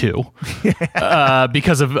not to,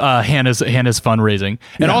 because of Hanna's fundraising.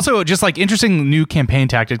 And also just like interesting new campaign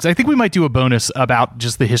tactics. I think we might do a bonus about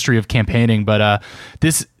just the history of campaigning, but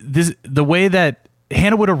the way that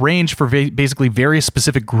Hannah would arrange for basically various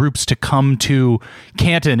specific groups to come to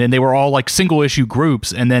Canton, and they were all like single issue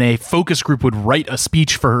groups, and then a focus group would write a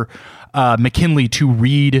speech for McKinley to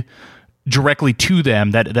read directly to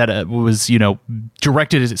them that was,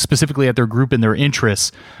 directed specifically at their group and their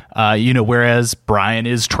interests, whereas Bryan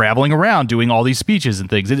is traveling around doing all these speeches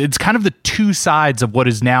and things. It's kind of the two sides of what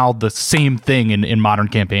is now the same thing in modern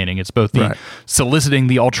campaigning. It's both the soliciting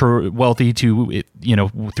the ultra wealthy to,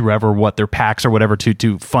 through what their PACs or whatever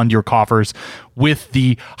to fund your coffers, with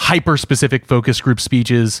the hyper specific focus group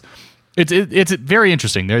speeches. It's very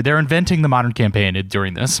interesting. They're inventing the modern campaign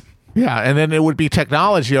during this. Yeah, and then it would be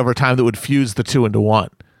technology over time that would fuse the two into one.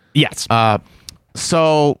 Yes.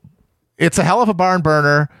 So it's a hell of a barn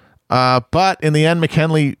burner, but in the end,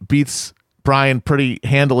 McKinley beats Bryan pretty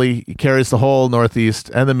handily. He carries the whole Northeast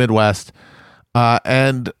and the Midwest.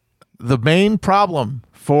 And the main problem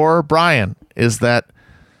for Bryan is that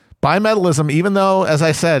bimetallism, even though, as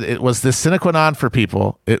I said, it was this sine qua non for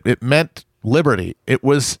people, it meant liberty. It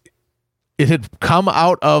had come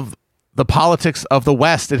out of the politics of the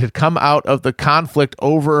West. It had come out of the conflict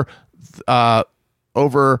over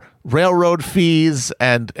railroad fees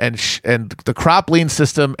and the crop lien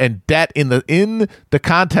system and debt in the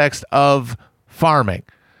context of farming,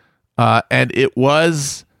 and it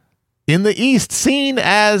was in the East seen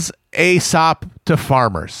as a sop to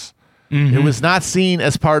farmers. Mm-hmm. It was not seen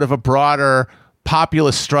as part of a broader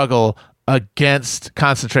populist struggle against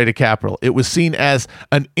concentrated capital. It was seen as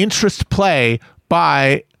an interest play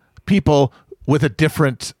by people with a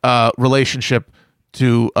different relationship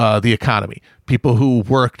to the economy, people who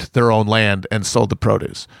worked their own land and sold the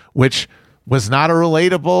produce, which was not a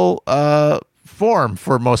relatable form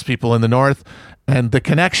for most people in the North. And the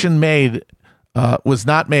connection was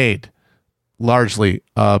not made largely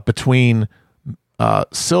between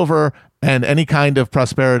silver and any kind of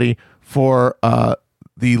prosperity for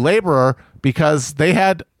the laborer, because they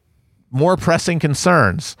had more pressing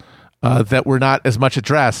concerns that were not as much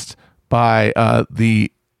addressed by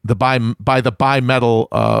the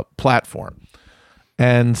bimetal platform.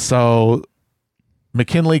 And so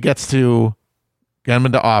McKinley gets to get him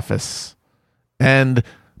into office, and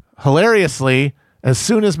hilariously, as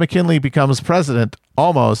soon as McKinley becomes president,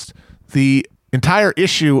 almost the entire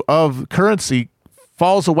issue of currency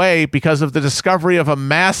falls away because of the discovery of a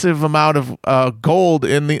massive amount of gold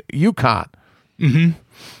in the Yukon,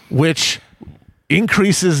 which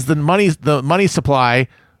increases the money supply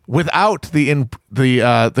without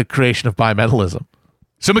the creation of bimetallism.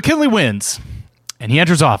 So McKinley wins, and he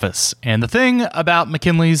enters office. And the thing about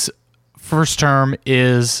McKinley's first term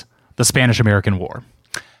is the Spanish-American War.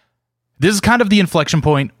 This is kind of the inflection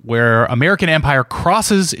point where American empire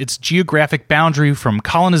crosses its geographic boundary from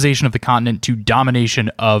colonization of the continent to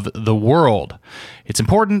domination of the world. It's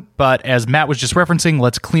important, but as Matt was just referencing,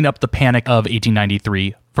 let's clean up the panic of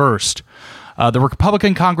 1893 first. The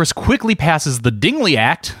Republican Congress quickly passes the Dingley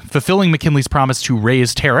Act, fulfilling McKinley's promise to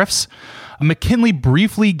raise tariffs. McKinley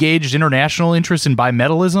briefly gauged international interest in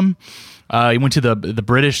bimetallism. He went to the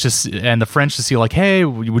British and the French to see, like, hey,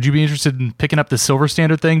 would you be interested in picking up the silver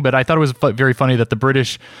standard thing? But I thought it was very funny that the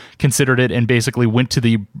British considered it and basically went to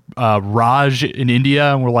the Raj in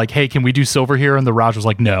India and were like, hey, can we do silver here? And the Raj was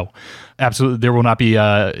like, no, absolutely, there will not be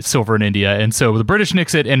silver in India. And so the British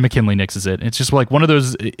nix it and McKinley nixes it. It's just like one of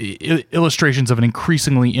those illustrations of an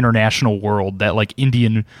increasingly international world that, like,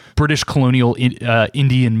 British colonial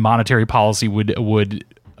Indian monetary policy would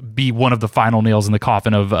be one of the final nails in the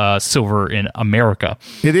coffin of silver in America.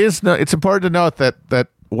 It's important to note that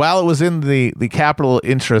while it was in the capital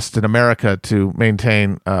interest in America to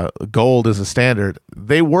maintain gold as a standard,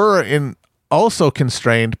 they were also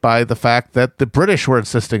constrained by the fact that the British were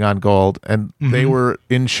insisting on gold, and they were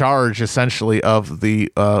in charge essentially of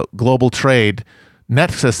the global trade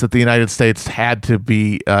nexus that the United States had to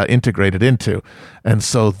be integrated into. And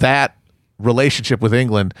so that relationship with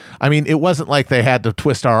England, I mean, it wasn't like they had to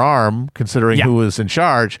twist our arm considering who was in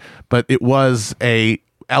charge, but it was a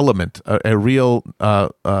real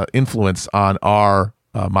influence on our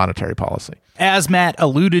monetary policy. As Matt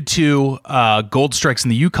alluded to, gold strikes in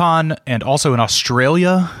the Yukon and also in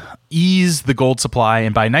Australia eased the gold supply,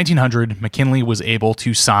 and by 1900, McKinley was able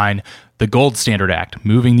to sign the Gold Standard Act,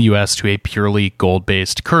 moving the U.S. to a purely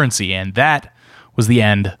gold-based currency, and that was the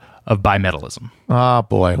end of bimetallism. Oh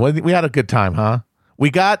boy, well, we had a good time, huh?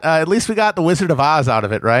 We got at least we got the Wizard of Oz out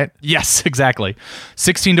of it, right? Yes, exactly.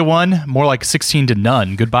 16-1, more like 16 to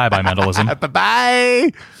none. Goodbye, bimetallism.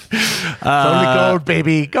 Bye. Only gold,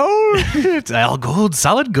 baby, gold. It's all gold,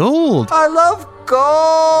 solid gold. I love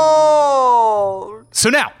gold. So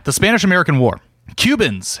now, the Spanish-American War.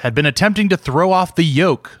 Cubans had been attempting to throw off the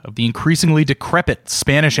yoke of the increasingly decrepit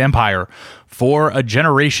Spanish Empire for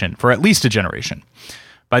at least a generation.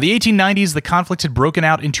 By the 1890s, the conflict had broken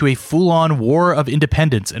out into a full-on war of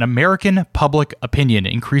independence, and American public opinion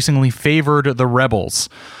increasingly favored the rebels.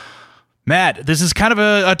 Matt, this is kind of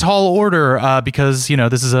a tall order because,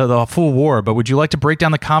 this is a full war, but would you like to break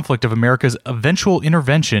down the conflict of America's eventual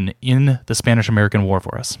intervention in the Spanish-American War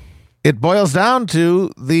for us? It boils down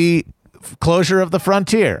to the closure of the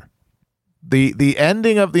frontier, the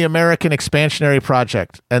ending of the American expansionary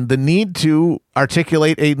project, and the need to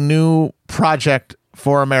articulate a new project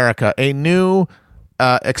for America, a new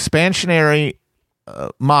expansionary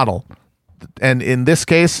model. And in this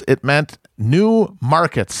case, it meant new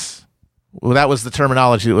markets. Well, that was the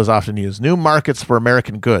terminology that was often used. New markets for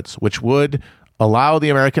American goods, which would allow the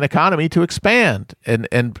American economy to expand and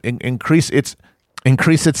increase its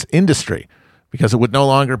industry, because it would no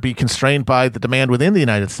longer be constrained by the demand within the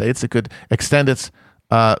United States. It could extend its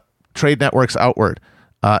trade networks outward.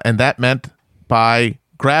 And that meant by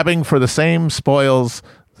grabbing for the same spoils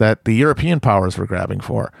that the European powers were grabbing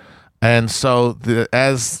for. And so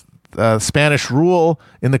as Spanish rule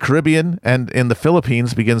in the Caribbean and in the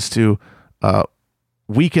Philippines begins to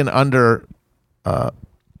weaken under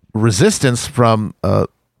resistance from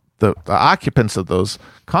the occupants of those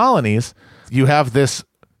colonies, you have this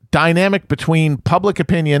dynamic between public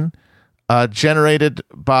opinion generated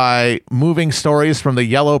by moving stories from the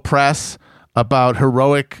yellow press about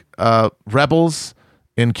heroic rebels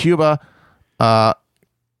in Cuba,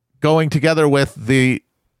 going together with the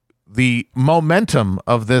momentum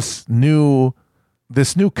of this new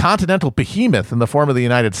continental behemoth in the form of the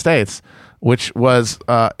United States, which was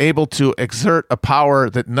able to exert a power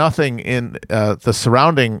that nothing in the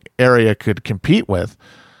surrounding area could compete with,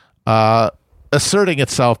 asserting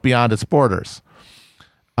itself beyond its borders.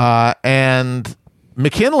 And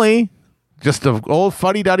McKinley, just an old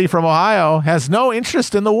fuddy-duddy from Ohio, has no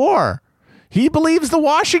interest in the war. He believes the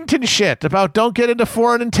Washington shit about don't get into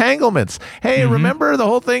foreign entanglements. Hey, remember the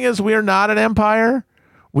whole thing is we are not an empire.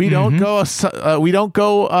 We don't go. We don't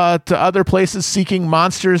go to other places seeking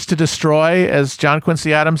monsters to destroy, as John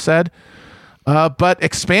Quincy Adams said. But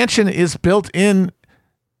expansion is built in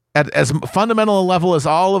at as fundamental a level as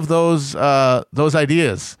all of those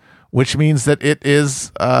ideas, which means that it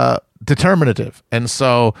is determinative. And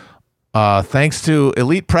so, thanks to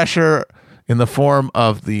elite pressure in the form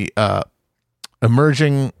of the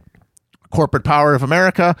emerging corporate power of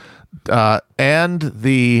America and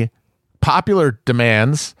the popular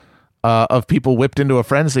demands of people whipped into a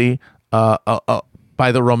frenzy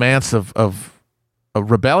by the romance of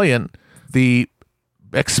rebellion, the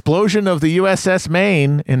explosion of the USS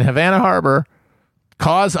Maine in Havana Harbor,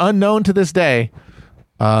 cause unknown to this day,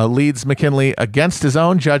 leads McKinley against his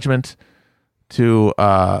own judgment to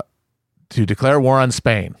declare war on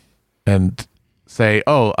Spain and say,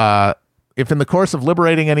 if in the course of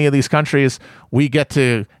liberating any of these countries, we get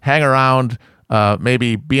to hang around,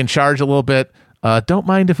 maybe be in charge a little bit, don't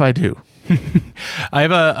mind if I do. I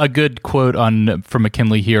have a good quote from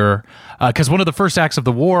McKinley here, because one of the first acts of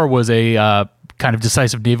the war was a kind of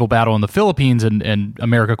decisive naval battle in the Philippines, and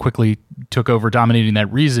America quickly took over, dominating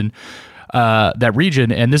that region.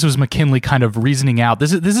 And this was McKinley kind of reasoning out.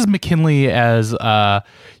 This is McKinley as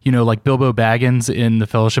like Bilbo Baggins in the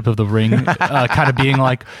Fellowship of the Ring, kind of being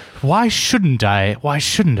like, why shouldn't I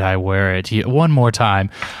wear it one more time?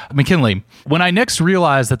 McKinley, when I next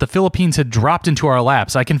realized that the Philippines had dropped into our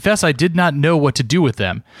laps, I confess I did not know what to do with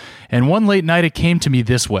them. And one late night it came to me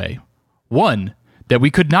this way. 1, that we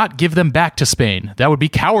could not give them back to Spain. That would be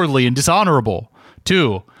cowardly and dishonorable.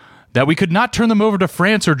 2, that we could not turn them over to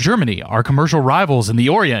France or Germany, our commercial rivals in the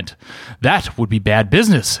Orient. That would be bad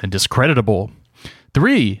business and discreditable.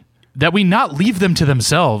 3, that we not leave them to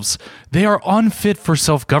themselves. They are unfit for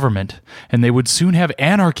self-government, and they would soon have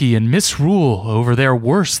anarchy and misrule over their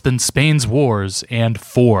worse than Spain's wars. And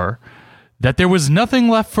 4, that there was nothing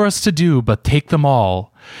left for us to do but take them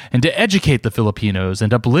all, and to educate the Filipinos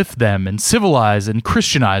and uplift them and civilize and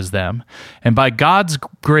Christianize them, and by God's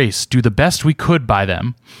grace do the best we could by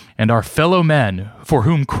them, and our fellow men for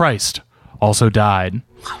whom Christ also died.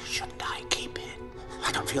 Why shouldn't I keep it?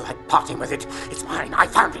 I don't feel like parting with it. It's mine. I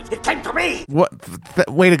found it. It came to me. What?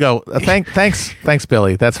 Way to go! Thanks,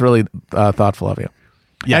 Billy. That's really thoughtful of you.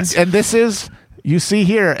 Yes, and this is, you see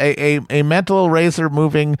here, a mental razor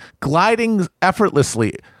moving, gliding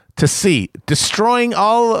effortlessly to sea, destroying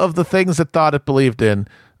all of the things that thought it believed in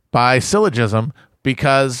by syllogism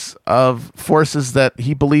because of forces that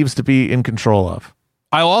he believes to be in control of.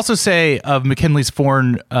 I'll also say of McKinley's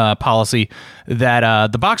foreign policy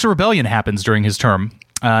that the Boxer Rebellion happens during his term.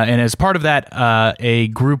 And as part of that, a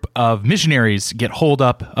group of missionaries get holed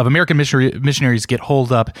up, of American missionaries get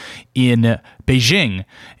holed up in Beijing.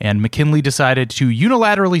 And McKinley decided to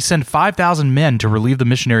unilaterally send 5,000 men to relieve the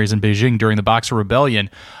missionaries in Beijing during the Boxer Rebellion,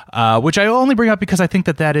 which I only bring up because I think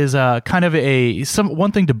that is kind of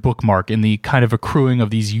one thing to bookmark in the kind of accruing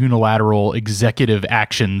of these unilateral executive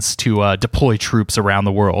actions to deploy troops around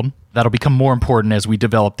the world. That'll become more important as we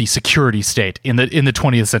develop the security state in the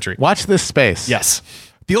 20th century. Watch this space. Yes.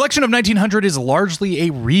 The election of 1900 is largely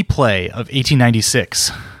a replay of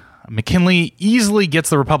 1896. McKinley easily gets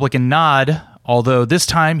the Republican nod, although this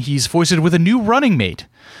time he's foisted with a new running mate,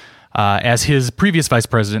 as his previous vice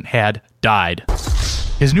president had died.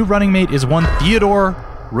 His new running mate is one Theodore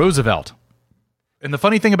Roosevelt. And the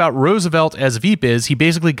funny thing about Roosevelt as Veep is he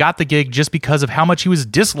basically got the gig just because of how much he was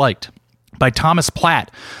disliked by Thomas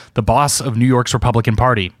Platt, the boss of New York's Republican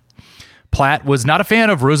Party. Platt was not a fan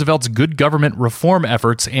of Roosevelt's good government reform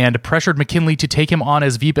efforts and pressured McKinley to take him on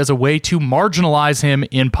as Veep as a way to marginalize him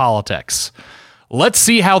in politics. Let's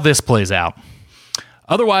see how this plays out.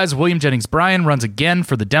 Otherwise, William Jennings Bryan runs again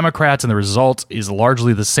for the Democrats, and the result is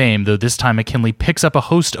largely the same, though this time McKinley picks up a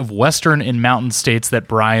host of western and mountain states that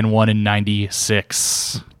Bryan won in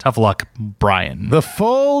 96. Tough luck, Bryan. The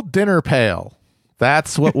full dinner pail.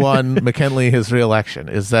 That's what won McKinley his reelection,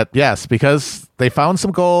 is that, yes, because they found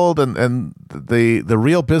some gold and the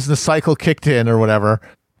real business cycle kicked in or whatever,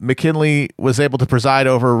 McKinley was able to preside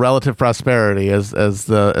over relative prosperity as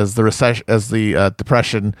the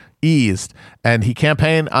depression eased, and he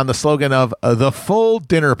campaigned on the slogan of the full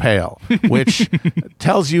dinner pail, which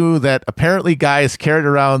tells you that apparently guys carried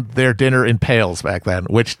around their dinner in pails back then,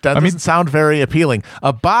 which doesn't sound very appealing.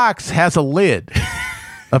 A box has a lid.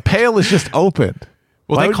 A pail is just opened.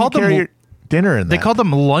 Well, Why they would called you carry them your dinner in that? They called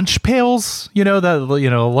them lunch pails.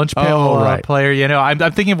 Lunch pail right. player. I'm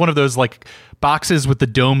thinking of one of those like boxes with the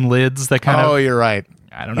dome lids that kind of. Oh, you're right.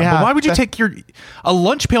 I don't know. Yeah, but why would you take a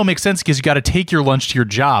lunch pail? Makes sense because you got to take your lunch to your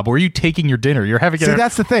job. Or are you taking your dinner? You're having. See,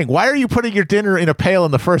 that's the thing. Why are you putting your dinner in a pail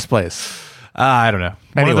in the first place? I don't know.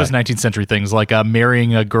 One of those 19th century things, like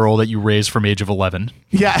marrying a girl that you raised from age of 11.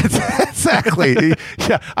 Yeah, exactly.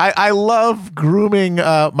 Yeah, I love grooming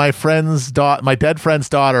my dead friend's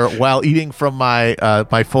daughter while eating from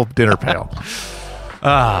my full dinner pail.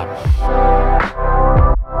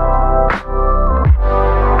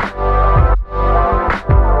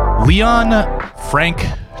 Leon Frank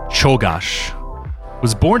Czolgosz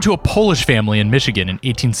was born to a Polish family in Michigan in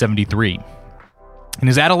 1873. In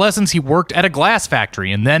his adolescence, he worked at a glass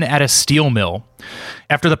factory and then at a steel mill.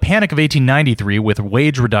 After the Panic of 1893, with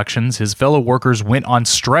wage reductions, his fellow workers went on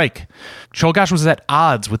strike. Czolgosz was at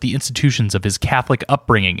odds with the institutions of his Catholic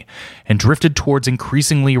upbringing and drifted towards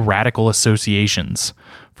increasingly radical associations.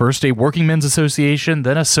 First a working men's association,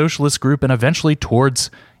 then a socialist group, and eventually towards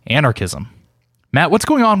anarchism. Matt, what's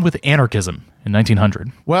going on with anarchism in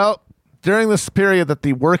 1900? Well, during this period that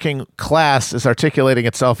the working class is articulating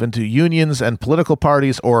itself into unions and political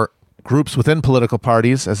parties, or groups within political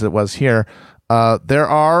parties, as it was here, there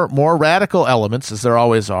are more radical elements, as there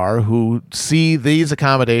always are, who see these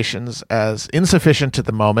accommodations as insufficient to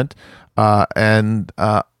the moment, and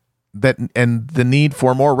the need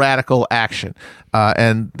for more radical action.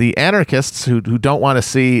 And the anarchists who don't want to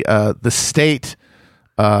see the state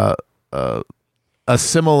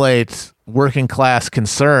assimilate working class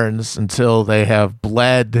concerns until they have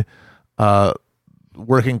bled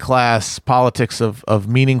working class politics of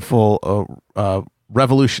meaningful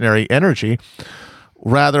revolutionary energy,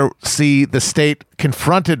 rather see the state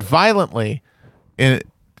confronted violently in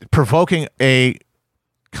provoking a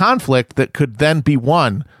conflict that could then be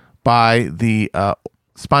won by the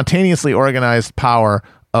spontaneously organized power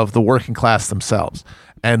of the working class themselves.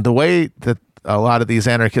 And the way that a lot of these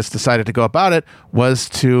anarchists decided to go about it was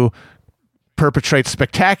to perpetrate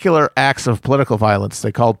spectacular acts of political violence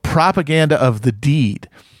they called propaganda of the deed,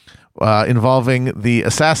 involving the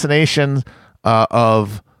assassination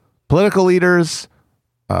of political leaders,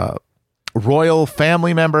 royal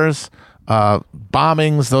family members,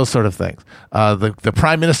 bombings, those sort of things. The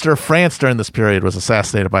Prime Minister of France during this period was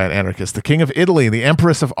assassinated by an anarchist. The King of Italy, the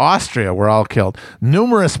Empress of Austria were all killed.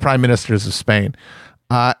 Numerous prime ministers of Spain.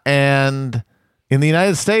 And in the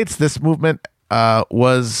United States, this movement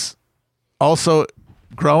was also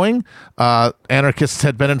growing. Anarchists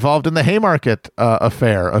had been involved in the Haymarket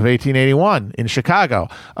affair of 1881 in Chicago.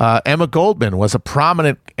 Emma Goldman was a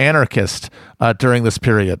prominent anarchist during this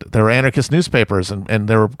period. There were anarchist newspapers, and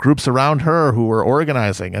there were groups around her who were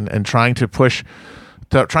organizing and trying to push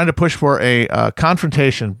for a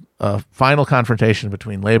confrontation, final confrontation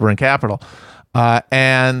between labor and capital.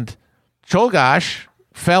 And Czolgosz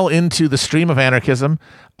fell into the stream of anarchism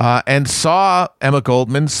and saw Emma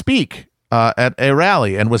Goldman speak at a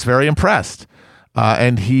rally and was very impressed.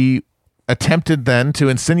 And he attempted then to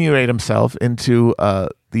insinuate himself into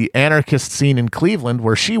the anarchist scene in Cleveland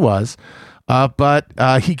where she was. But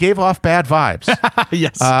he gave off bad vibes.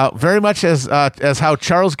 Yes. Very much as how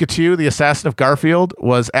Charles Gattu, the assassin of Garfield,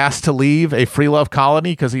 was asked to leave a free love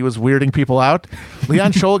colony because he was weirding people out.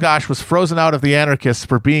 Leon Czolgosz was frozen out of the anarchists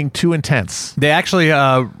for being too intense. They actually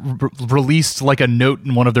released like a note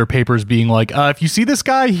in one of their papers being like, if you see this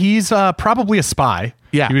guy, he's probably a spy.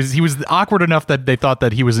 Yeah. He was awkward enough that they thought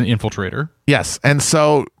that he was an infiltrator. Yes. And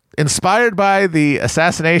so, inspired by the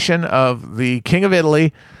assassination of the King of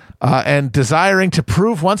Italy, and desiring to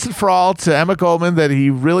prove once and for all to Emma Goldman that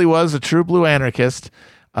he really was a true blue anarchist,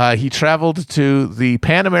 he traveled to the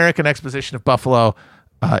Pan American Exposition of Buffalo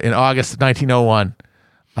in August of 1901.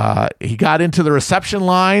 He got into the reception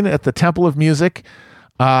line at the Temple of Music.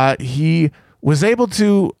 He was able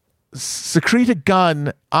to secrete a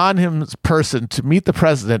gun on his person to meet the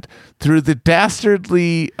president through the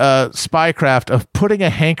dastardly spycraft of putting a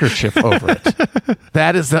handkerchief over it.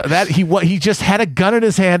 He just had a gun in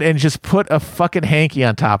his hand and just put a fucking hanky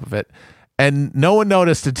on top of it, and no one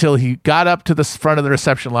noticed until he got up to the front of the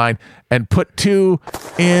reception line and put two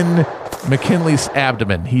in McKinley's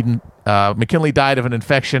abdomen. McKinley died of an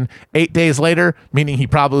infection 8 days later, meaning he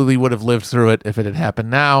probably would have lived through it if it had happened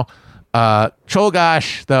now.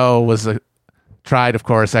 Czolgosz, though, was tried, of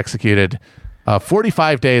course, executed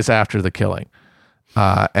 45 days after the killing.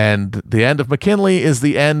 And the end of McKinley is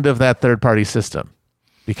the end of that third-party system,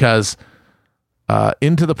 because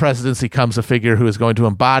into the presidency comes a figure who is going to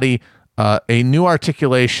embody a new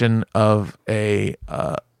articulation of a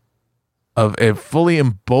fully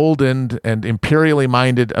emboldened and imperially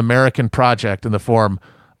minded American project in the form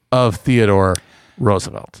of Theodore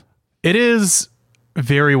Roosevelt. It is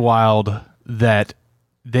very wild that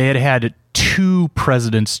they had two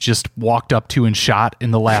presidents just walked up to and shot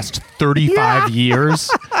in the last 35 years.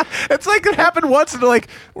 It's like it happened once and they're like,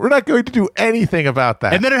 we're not going to do anything about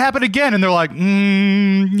that. And then it happened again and they're like,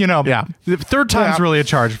 yeah. The third time's really a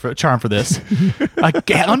charm for this.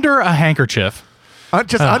 Under a handkerchief.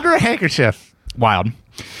 Under a handkerchief. Wild.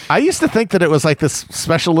 I used to think that it was like this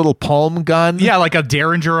special little palm gun. Yeah, like a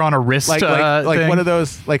Derringer on a wrist. Like thing. One of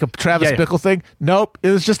those, like a Travis Bickle thing. Nope,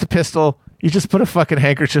 it was just a pistol. You just put a fucking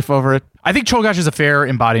handkerchief over it. I think Czolgosz is a fair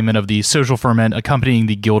embodiment of the social ferment accompanying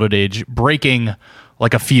the Gilded Age, breaking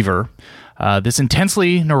like a fever. This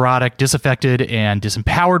intensely neurotic, disaffected, and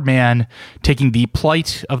disempowered man taking the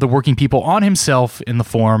plight of the working people on himself in the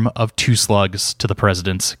form of two slugs to the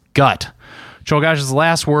president's gut. Czolgosz's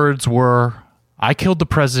last words were, "I killed the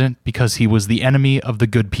president because he was the enemy of the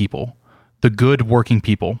good people, the good working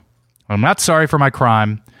people. I'm not sorry for my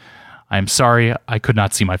crime. I am sorry I could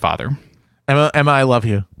not see my father." Emma, I love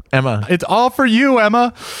you. Emma. It's all for you,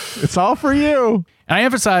 Emma. It's all for you. And I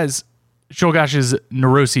emphasize Czolgosz's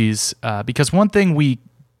neuroses because one thing we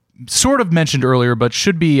sort of mentioned earlier but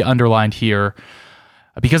should be underlined here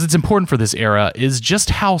because it's important for this era is just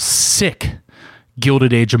how sick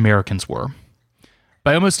Gilded Age Americans were.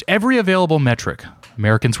 By almost every available metric,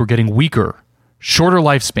 Americans were getting weaker, shorter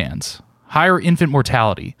lifespans, higher infant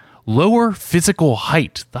mortality, lower physical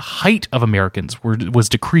height. The height of Americans was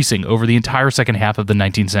decreasing over the entire second half of the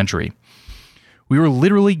 19th century. We were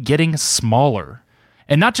literally getting smaller,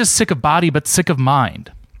 and not just sick of body, but sick of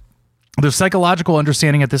mind. The psychological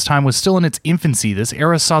understanding at this time was still in its infancy. This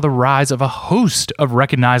era saw the rise of a host of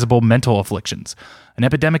recognizable mental afflictions, an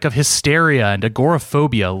epidemic of hysteria and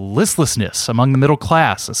agoraphobia, listlessness among the middle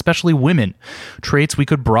class, especially women, traits we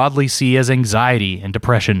could broadly see as anxiety and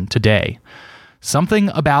depression today. Something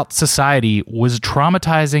about society was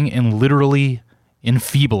traumatizing and literally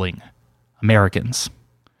enfeebling Americans.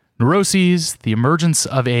 Neuroses, the emergence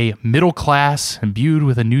of a middle class imbued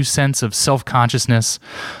with a new sense of self-consciousness,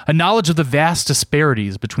 a knowledge of the vast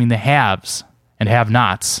disparities between the haves and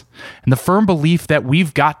have-nots, and the firm belief that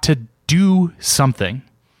we've got to do something.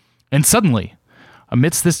 And suddenly,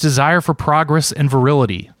 amidst this desire for progress and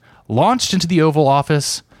virility, launched into the Oval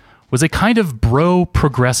Office was a kind of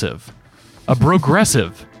bro-progressive. A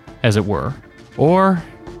progressive, as it were, or,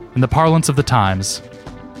 in the parlance of the times,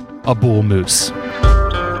 a bull moose.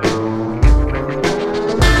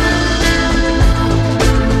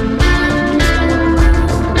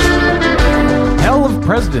 Hell of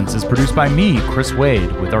Presidents is produced by me, Chris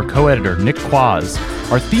Wade, with our co-editor, Nick Quaz.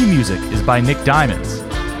 Our theme music is by Nick Diamonds.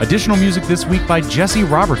 Additional music this week by Jesse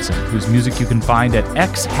Robertson, whose music you can find at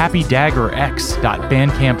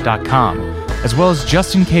xhappydaggerx.bandcamp.com. as well as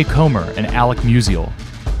Justin K. Comer and Alec Musial.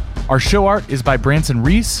 Our show art is by Branson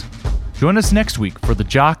Reese. Join us next week for the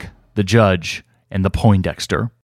Jock, the Judge, and the Poindexter.